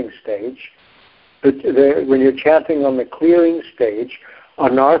clearing stage. When you're chanting on the clearing stage,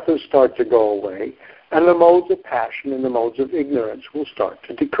 anarthas start to go away, and the modes of passion and the modes of ignorance will start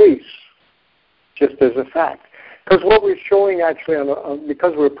to decrease, just as a fact. Because what we're showing actually,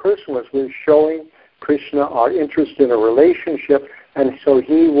 because we're personless, we're showing Krishna our interest in a relationship, and so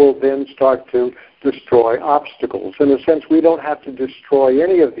he will then start to destroy obstacles. In a sense, we don't have to destroy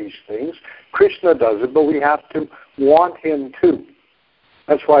any of these things. Krishna does it, but we have to want him too.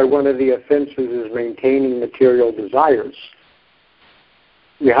 That's why one of the offenses is maintaining material desires.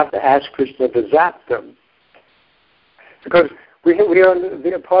 You have to ask Krishna to zap them. Because we are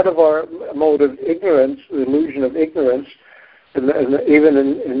part of our mode of ignorance, the illusion of ignorance. and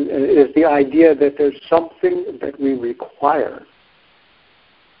even is the idea that there's something that we require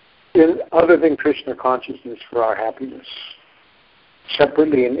other than Krishna consciousness for our happiness,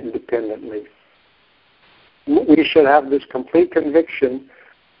 separately and independently. We should have this complete conviction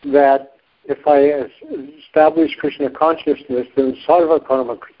that if I establish Krishna consciousness, then sarva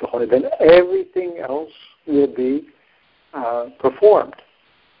karma krita, then everything else will be performed.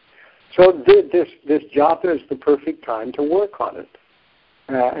 So this japa is the perfect time to work on it.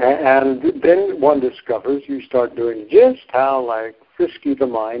 And then one discovers, you start doing just how frisky the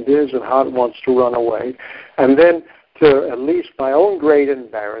mind is and how it wants to run away. And then, to at least my own great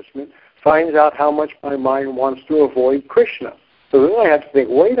embarrassment, finds out how much my mind wants to avoid Krishna. So then I have to think,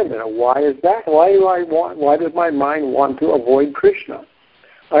 wait a minute, why is that? Why does my mind want to avoid Krishna?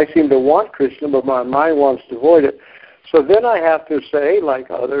 I seem to want Krishna, but my mind wants to avoid it. So then I have to say, like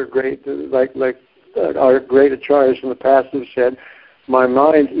other great, our great acharyas in the past have said, my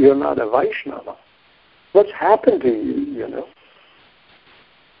mind, you're not a Vaishnava. What's happened to you,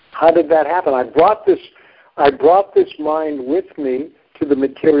 How did that happen? I brought this mind with me to the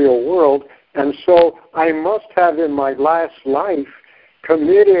material world, and so I must have in my last life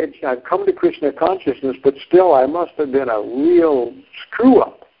committed, I've come to Krishna consciousness, but still I must have been a real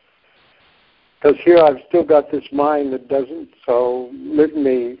screw-up. Because here I've still got this mind that doesn't, so let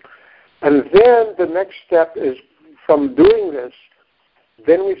me. And then the next step is, from doing this,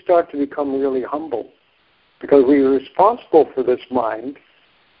 then we start to become really humble. Because we are responsible for this mind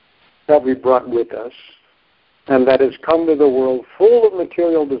that we brought with us, and that has come to the world full of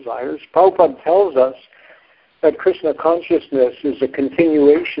material desires. Prabhupada tells us that Krishna consciousness is a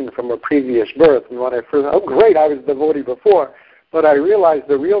continuation from a previous birth. And when I first, I was a devotee before, but I realized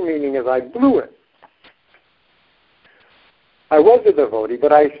the real meaning is I blew it. I was a devotee,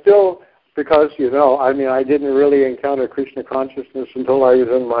 but I still, because, I didn't really encounter Krishna consciousness until I was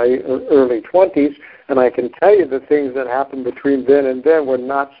in my early 20s, and I can tell you the things that happened between then and then were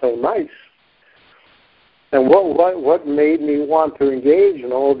not so nice. And what made me want to engage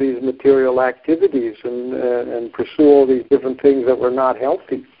in all these material activities and pursue all these different things that were not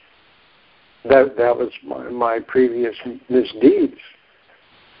healthy? That was my previous misdeeds.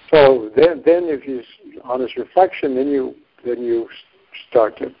 So then if you honest reflection, then you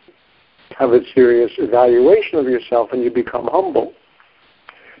start to have a serious evaluation of yourself, and you become humble.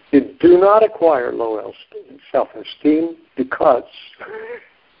 You do not acquire low self-esteem because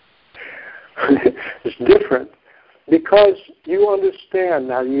it's different. Because you understand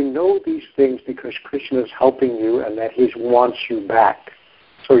now, you know these things because Krishna is helping you and that He wants you back.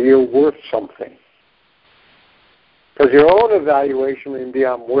 So you're worth something. Because your own evaluation would be,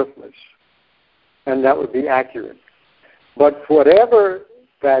 I'm worthless. And that would be accurate. But for whatever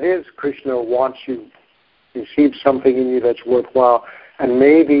that is, Krishna wants you. He sees something in you that's worthwhile, and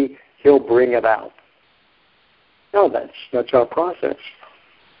maybe He'll bring it out. No, that's our process.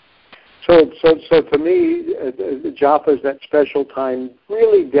 So to me, japa is that special time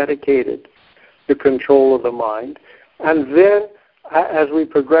really dedicated to control of the mind. And then, as we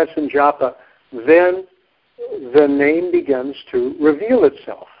progress in japa, then the name begins to reveal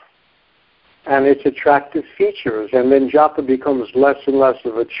itself and its attractive features. And then japa becomes less and less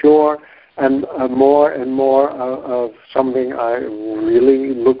of a chore and more of something I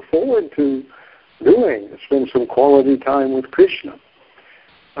really look forward to doing. Spend some quality time with Krishna.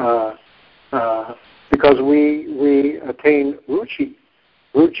 Because we attain ruchi.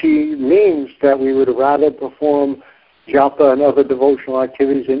 Ruchi means that we would rather perform japa and other devotional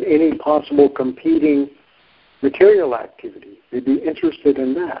activities than any possible competing material activity. We'd be interested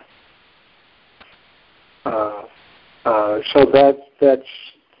in that. So that's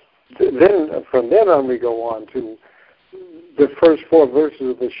then from then on we go on to the first 4 verses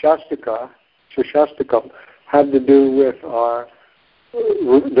of the Shastakam have to do with our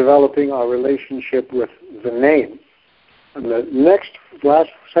developing our relationship with the name. And the last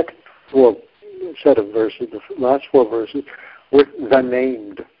 4 set of verses, the last 4 verses, with the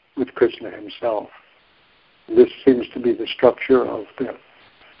named, with Krishna Himself. This seems to be the structure of the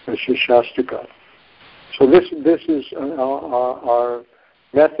Shastaka. So this is our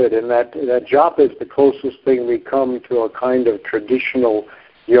method, and that japa is the closest thing we come to a kind of traditional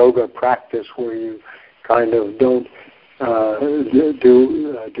yoga practice where you kind of don't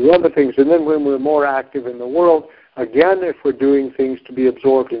do other things. And then when we're more active in the world, again, if we're doing things to be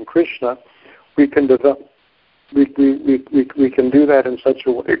absorbed in Krishna, we can develop. We can do that in such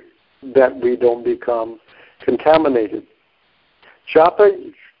a way that we don't become contaminated.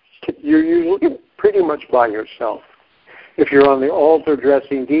 Japa, you're usually pretty much by yourself. If you're on the altar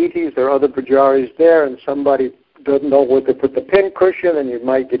dressing deities, there are other pujaris there, and somebody doesn't know where to put the pin cushion, and you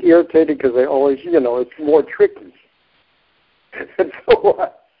might get irritated because they always, it's more tricky. And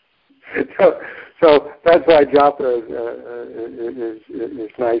so that's why japa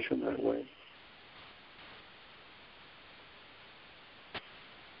is nice in that way.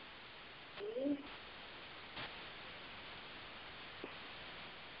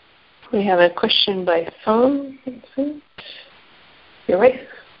 We have a question by phone. You're right.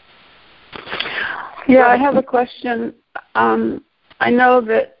 Yeah, I have a question. I know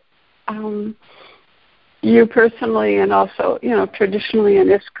that you personally and also, traditionally in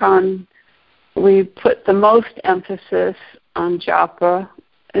ISKCON, we put the most emphasis on japa,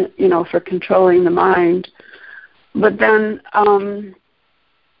 for controlling the mind. But then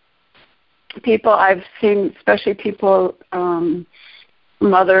people I've seen, especially people,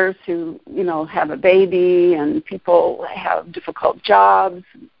 mothers who, have a baby, and people have difficult jobs,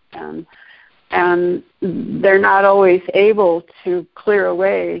 and they're not always able to clear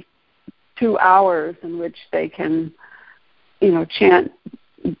away 2 hours in which they can, chant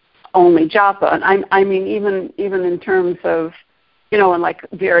only japa. And I mean, even in terms of, in like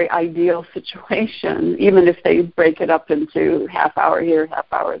very ideal situation, even if they break it up into half hour here, half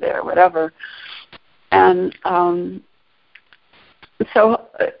hour there, whatever. And so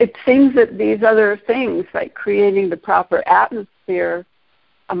it seems that these other things, like creating the proper atmosphere,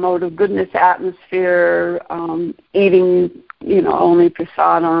 a mode of goodness atmosphere, eating, only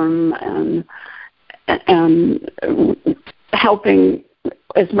prasadam, and helping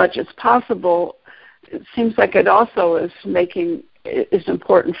as much as possible, it seems like it also is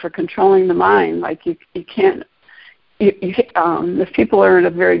important for controlling the mind. Like you can't, if people are in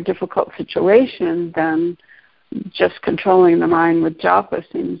a very difficult situation, then just controlling the mind with japa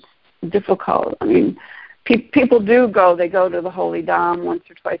seems difficult. I mean, people they go to the Holy Dham once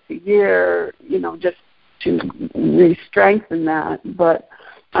or twice a year, just to re-strengthen that. But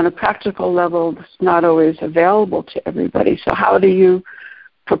on a practical level, it's not always available to everybody. So how do you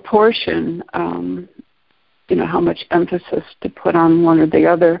proportion, how much emphasis to put on one or the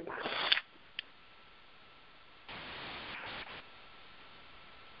other?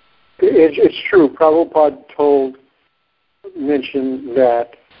 It's true. Prabhupada mentioned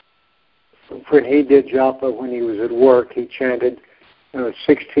that when he did japa, when he was at work, he chanted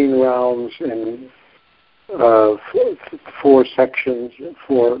 16 rounds in 4 sections,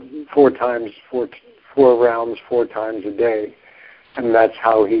 4 rounds 4 times a day, and that's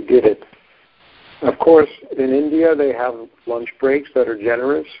how he did it. Of course, in India they have lunch breaks that are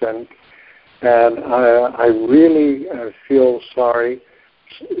generous, and I really feel sorry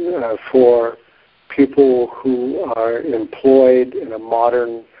for people who are employed in a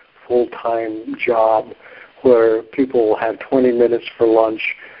modern full-time job where people have 20 minutes for lunch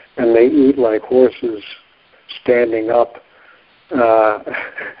and they eat like horses standing up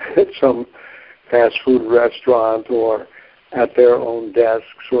at some fast food restaurant or at their own desks,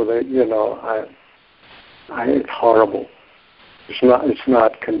 so that it's horrible. It's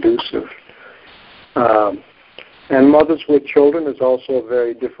not conducive. And mothers with children is also a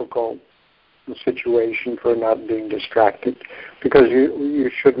very difficult situation for not being distracted, because you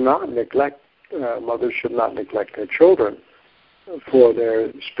should not neglect, mothers should not neglect their children for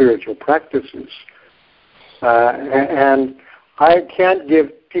their spiritual practices. And I can't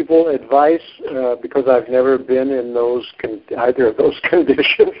give people advice because I've never been in either of those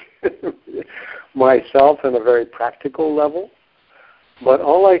conditions myself on a very practical level. But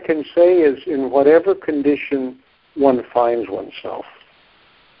all I can say is, in whatever condition one finds oneself,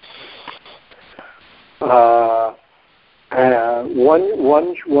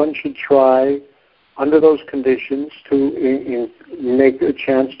 one should try, under those conditions, to make a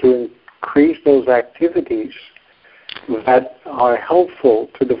chance to increase those activities that are helpful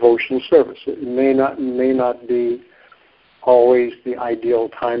to devotional service. It may not be always the ideal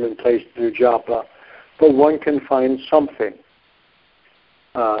time and place to do japa, but one can find something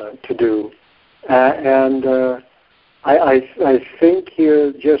to do. And I think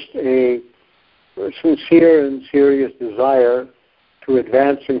here just a sincere and serious desire to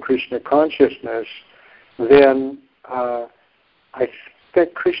advance in Krishna consciousness, then I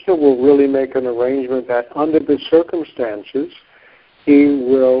think Krishna will really make an arrangement that under the circumstances he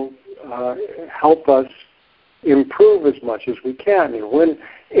will help us improve as much as we can. And when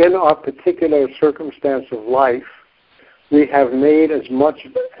in our particular circumstance of life we have made as much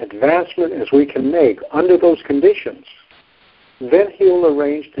advancement as we can make under those conditions, then he will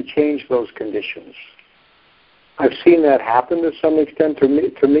arrange to change those conditions. I've seen that happen to some extent. To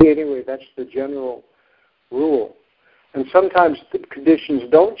me anyway, that's the general rule. And sometimes the conditions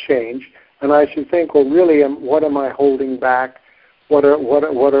don't change, And I should think, well, really, what am I holding back? What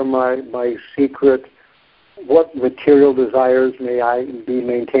are my secret? What material desires may I be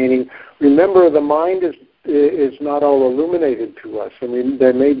maintaining? Remember, the mind is not all illuminated to us. I mean,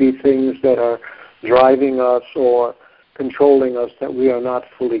 there may be things that are driving us or controlling us that we are not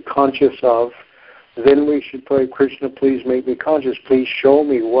fully conscious of. Then we should pray, Krishna, please make me conscious. Please show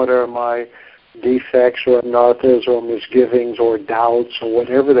me what are my defects or anarthas or misgivings or doubts or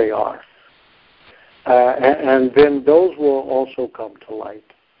whatever they are. And then those will also come to light.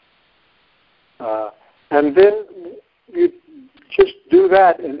 And then you just do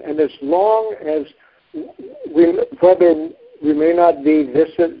that. And as long as whether we may not be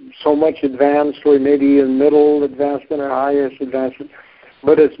this so much advanced, or maybe in middle advancement or highest advancement,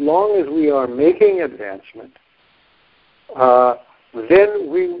 but as long as we are making advancement, then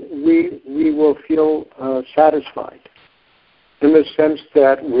we will feel satisfied, in the sense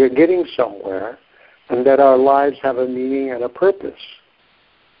that we're getting somewhere and that our lives have a meaning and a purpose.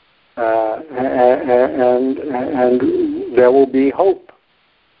 And there will be hope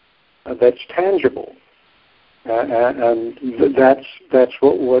that's tangible. And that's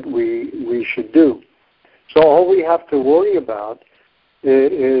what we should do. So all we have to worry about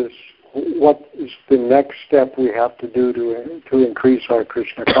is what is the next step we have to do to increase our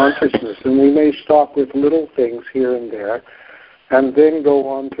Krishna consciousness. And we may stop with little things here and there, and then go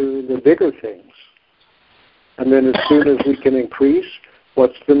on to the bigger things. And then as soon as we can increase,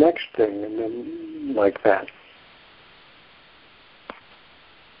 what's the next thing? And then like that.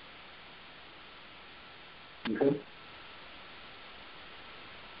 Okay.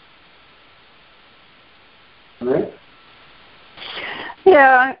 All right.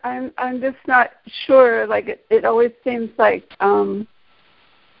 Yeah, I'm just not sure. Like it always seems like to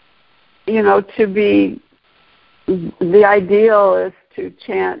be the ideal is to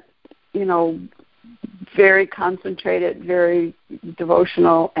chant, very concentrated, very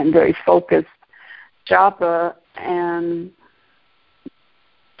devotional, and very focused japa, and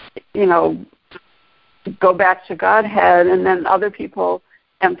go back to Godhead. And then other people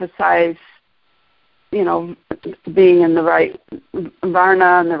emphasize being in the right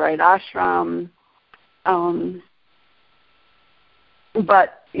varna and the right ashram.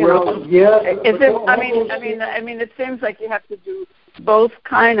 But it seems like you have to do both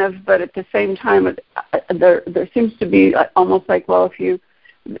kind of, but at the same time, there seems to be almost like, well, if you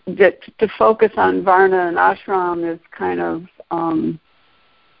to focus on varna and ashram is kind of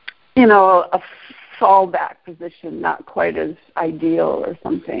a fallback position, not quite as ideal or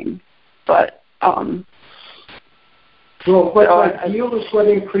something, but. Well, what ideal is what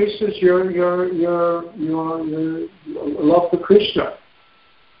increases your love for Krishna.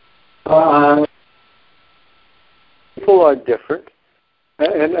 People are different,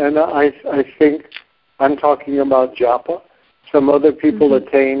 and I think I'm talking about japa. Some other people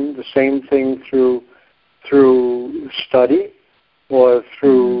attain the same thing through study, or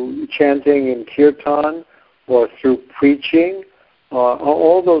through chanting in kirtan, or through preaching.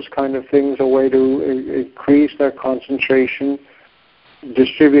 All those kind of things, a way to increase their concentration.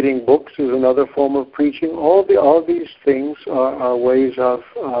 Distributing books is another form of preaching. All these things are ways of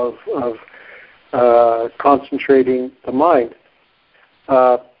concentrating the mind.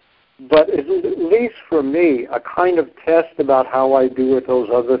 But at least for me, a kind of test about how I do with those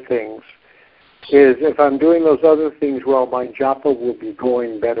other things is if I'm doing those other things well, my japa will be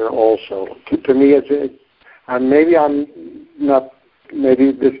going better also. To me, and maybe I'm not.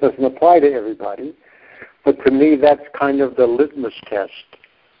 Maybe this doesn't apply to everybody, but to me that's kind of the litmus test.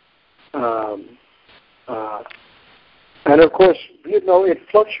 And of course, it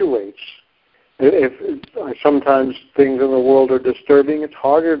fluctuates. If sometimes things in the world are disturbing, it's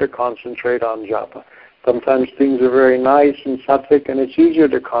harder to concentrate on japa. Sometimes things are very nice and sattvic, and it's easier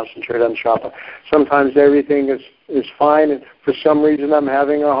to concentrate on japa. Sometimes everything is fine, and for some reason I'm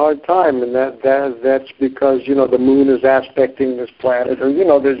having a hard time, and that's because the moon is aspecting this planet, or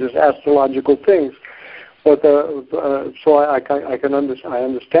there's just astrological things. But so I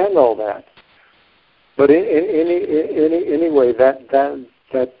understand all that. But anyway, that's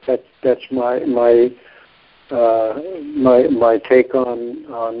my take on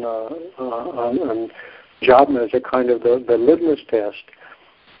japa as a kind of the litmus test.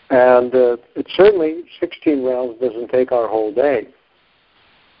 And it certainly 16 rounds doesn't take our whole day.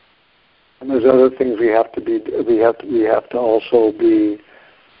 And there's other things we have to also be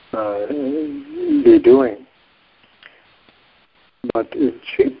doing. But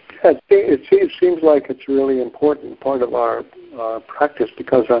it seems like it's a really important part of our practice,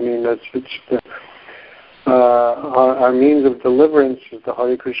 because it's our means of deliverance is the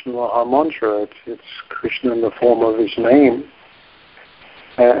Hare Krishna Maha Mantra. It's Krishna in the form of his name.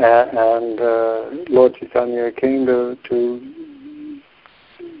 And Lord Chaitanya came to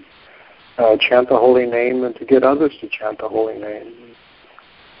chant the holy name and to get others to chant the holy name.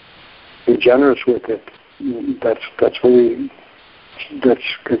 Be generous with it. That's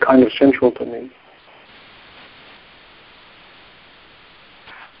kind of central to me.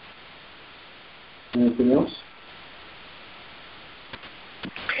 Anything else?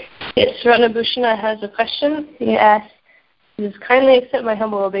 Yes, Ratnabhushana has a question. He asks, "Please kindly accept my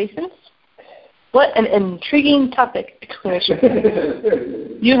humble obeisance. What an intriguing topic!"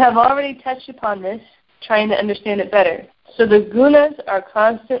 Exclamation. You have already touched upon this, trying to understand it better. So the gunas are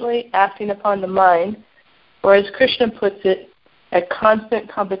constantly acting upon the mind, or as Krishna puts it, a constant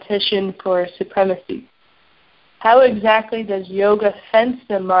competition for supremacy. How exactly does yoga fence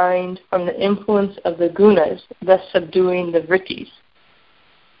the mind from the influence of the gunas, thus subduing the vrittis?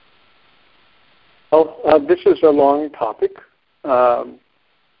 Well, this is a long topic. How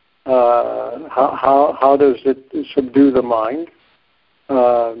does it subdue the mind?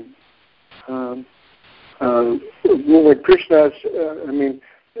 With Krishna's,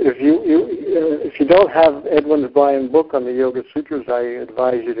 if you don't have Edwin's Bryan book on the Yoga Sutras, I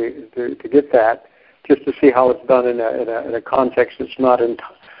advise you to get that, just to see how it's done in a context that's not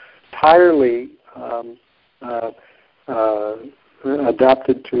entirely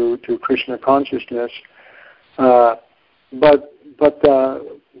adapted to Krishna consciousness, but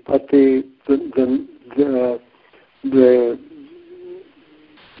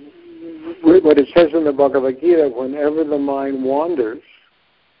what it says in the Bhagavad Gita, whenever the mind wanders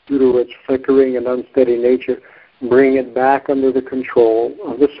due to its flickering and unsteady nature, bring it back under the control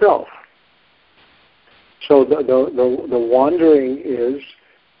of the self. So the wandering is,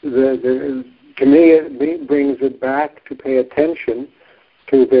 to me, it brings it back to pay attention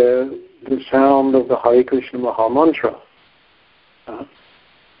to the sound of the Hare Krishna Maha Mantra.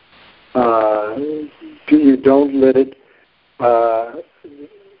 You don't let it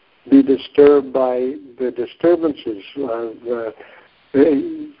be disturbed by the disturbances.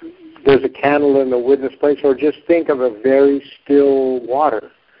 There's a candle in the witness place, or just think of a very still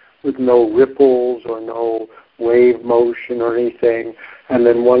water with no ripples or no wave motion or anything, and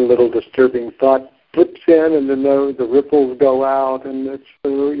then one little disturbing thought slips in, and then the ripples go out, and it's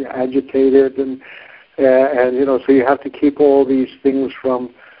very agitated, and so you have to keep all these things from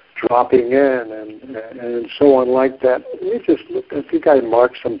dropping in, and so on like that. Let me just look. I think I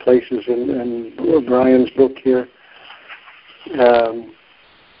marked some places in Brian's book here.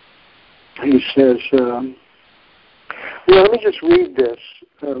 He says, let me just read this.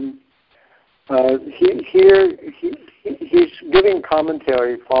 He's giving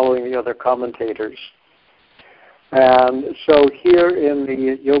commentary following the other commentators. And so here in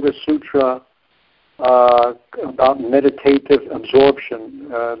the Yoga Sutra about meditative absorption,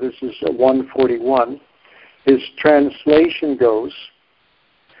 this is 141, his translation goes,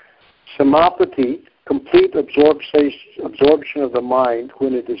 Samapati, complete absorption of the mind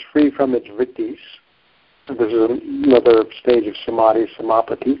when it is free from its vrittis. This is another stage of samadhi,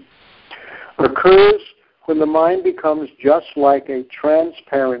 samapati, occurs when the mind becomes just like a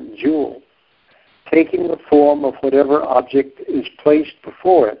transparent jewel, taking the form of whatever object is placed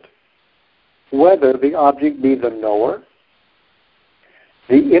before it, whether the object be the knower,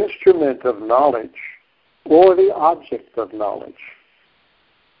 the instrument of knowledge, or the object of knowledge.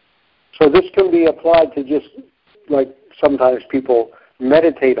 So this can be applied to just like sometimes people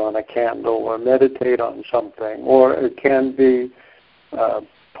meditate on a candle or meditate on something, or it can be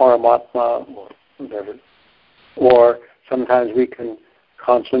Paramatma or whatever. Or sometimes we can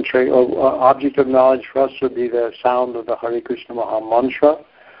concentrate, or object of knowledge for us would be the sound of the Hare Krishna Maha Mantra,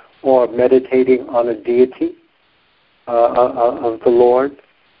 or meditating on a deity of the Lord.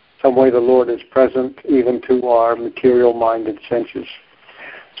 Some way the Lord is present even to our material-minded senses.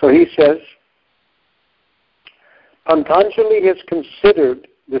 So he says, Patanjali has considered,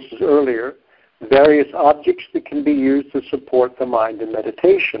 this is earlier, various objects that can be used to support the mind in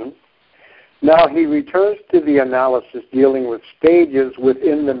meditation. Now he returns to the analysis dealing with stages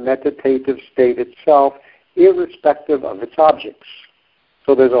within the meditative state itself, irrespective of its objects.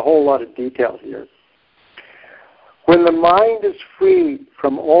 So there's a whole lot of detail here. When the mind is free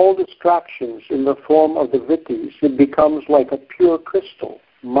from all distractions in the form of the vrittis, it becomes like a pure crystal,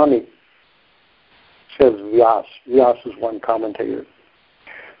 money, says Vyas. Vyas is one commentator.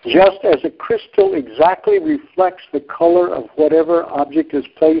 Just as a crystal exactly reflects the color of whatever object is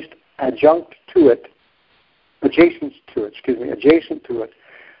placed adjacent to it,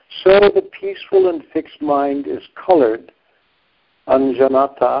 So the peaceful and fixed mind is colored,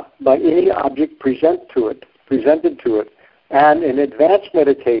 anjanata, by any object presented to it, and in advanced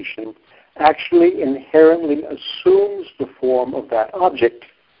meditation actually inherently assumes the form of that object.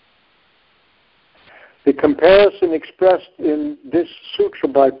 The comparison expressed in this sutra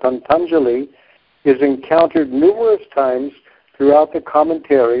by Patanjali is encountered numerous times throughout the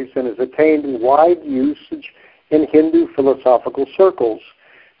commentaries and has attained wide usage in Hindu philosophical circles.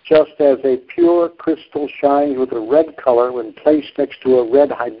 Just as a pure crystal shines with a red color when placed next to a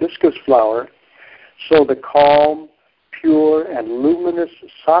red hibiscus flower, so the calm, pure, and luminous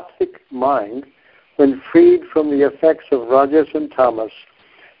sattvic mind, when freed from the effects of rajas and tamas,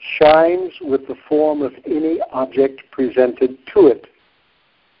 shines with the form of any object presented to it.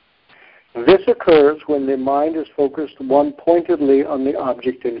 This occurs when the mind is focused one-pointedly on the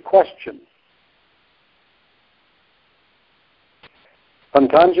object in question.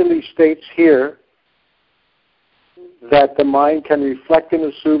 Patanjali states here that the mind can reflect and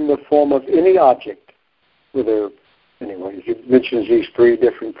assume the form of any object, whether, anyway, he mentions these three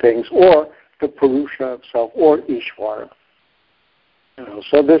different things, or the Purusha itself, or Ishvara.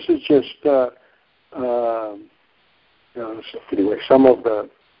 So this is just, anyway, some of the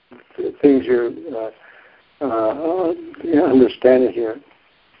things you're understanding here.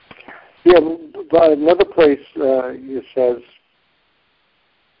 Yeah, but another place it says,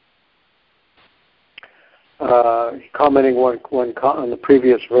 commenting on the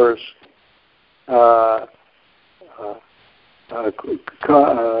previous verse,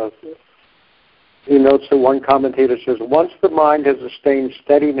 he notes that one commentator says, once the mind has sustained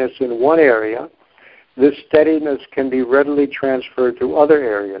steadiness in one area, this steadiness can be readily transferred to other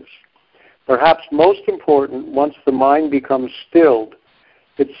areas. Perhaps most important, once the mind becomes stilled,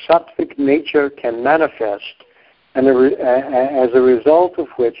 its sattvic nature can manifest, and as a result of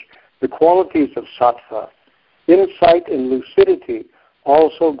which the qualities of sattva, insight and lucidity,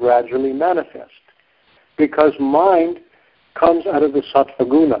 also gradually manifest. Because mind comes out of the sattva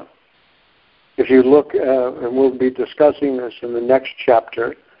guna. If you look, and we'll be discussing this in the next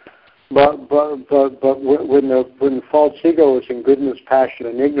chapter, but when false ego is in goodness, passion,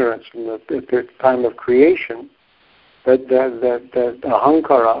 and ignorance at the time of creation, that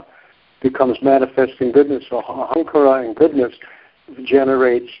ahankara becomes manifest in goodness. So ahankara and goodness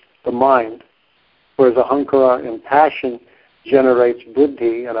generates the mind, whereas ahankara and passion generates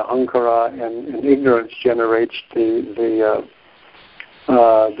buddhi, and ahankara and ignorance generates the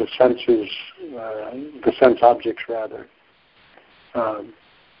senses, the sense objects rather.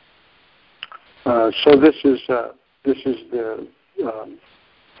 So this is the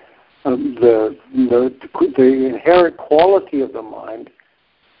inherent quality of the mind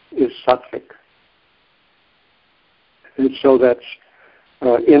is sattvic, and so that's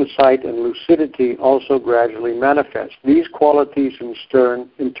insight and lucidity also gradually manifest. These qualities in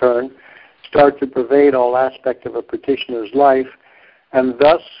turn start to pervade all aspects of a practitioner's life, and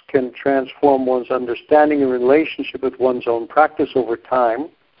thus can transform one's understanding and relationship with one's own practice over time,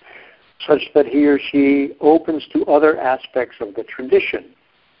 such that he or she opens to other aspects of the tradition.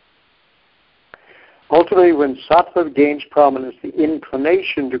 Ultimately, when sattva gains prominence, the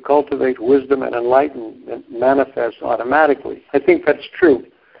inclination to cultivate wisdom and enlightenment manifests automatically. I think that's true.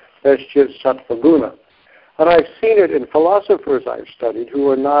 That's just sattva guna. And I've seen it in philosophers I've studied who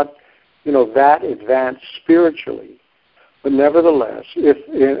are not, that advanced spiritually. But nevertheless, if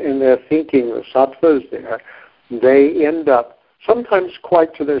in their thinking the sattva is there, they end up, sometimes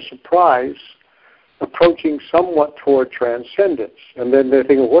quite to their surprise, approaching somewhat toward transcendence. And then they're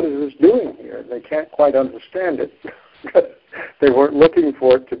thinking, what is this doing here? They can't quite understand it. They weren't looking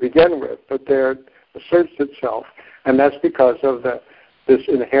for it to begin with, but there asserts itself. And that's because of this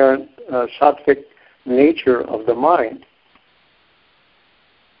inherent sattvic nature of the mind.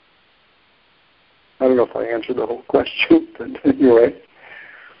 I don't know if I answered the whole question, but anyway.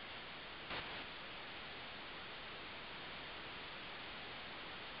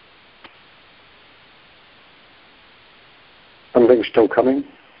 Something's still coming?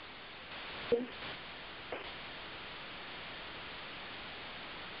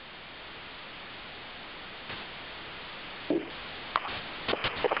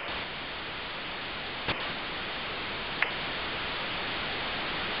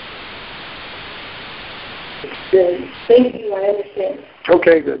 Good. Thank you, I understand.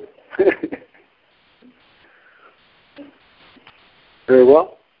 Okay, good. Very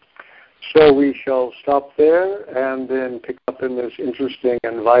well. So we shall stop there and then pick up in this interesting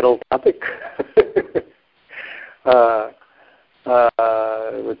and vital topic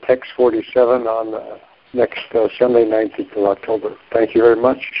with text 47 on next Sunday, 19th of October. Thank you very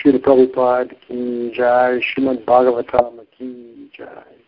much. Srila Prabhupada ki jai, Srimad Bhagavatam ki jai.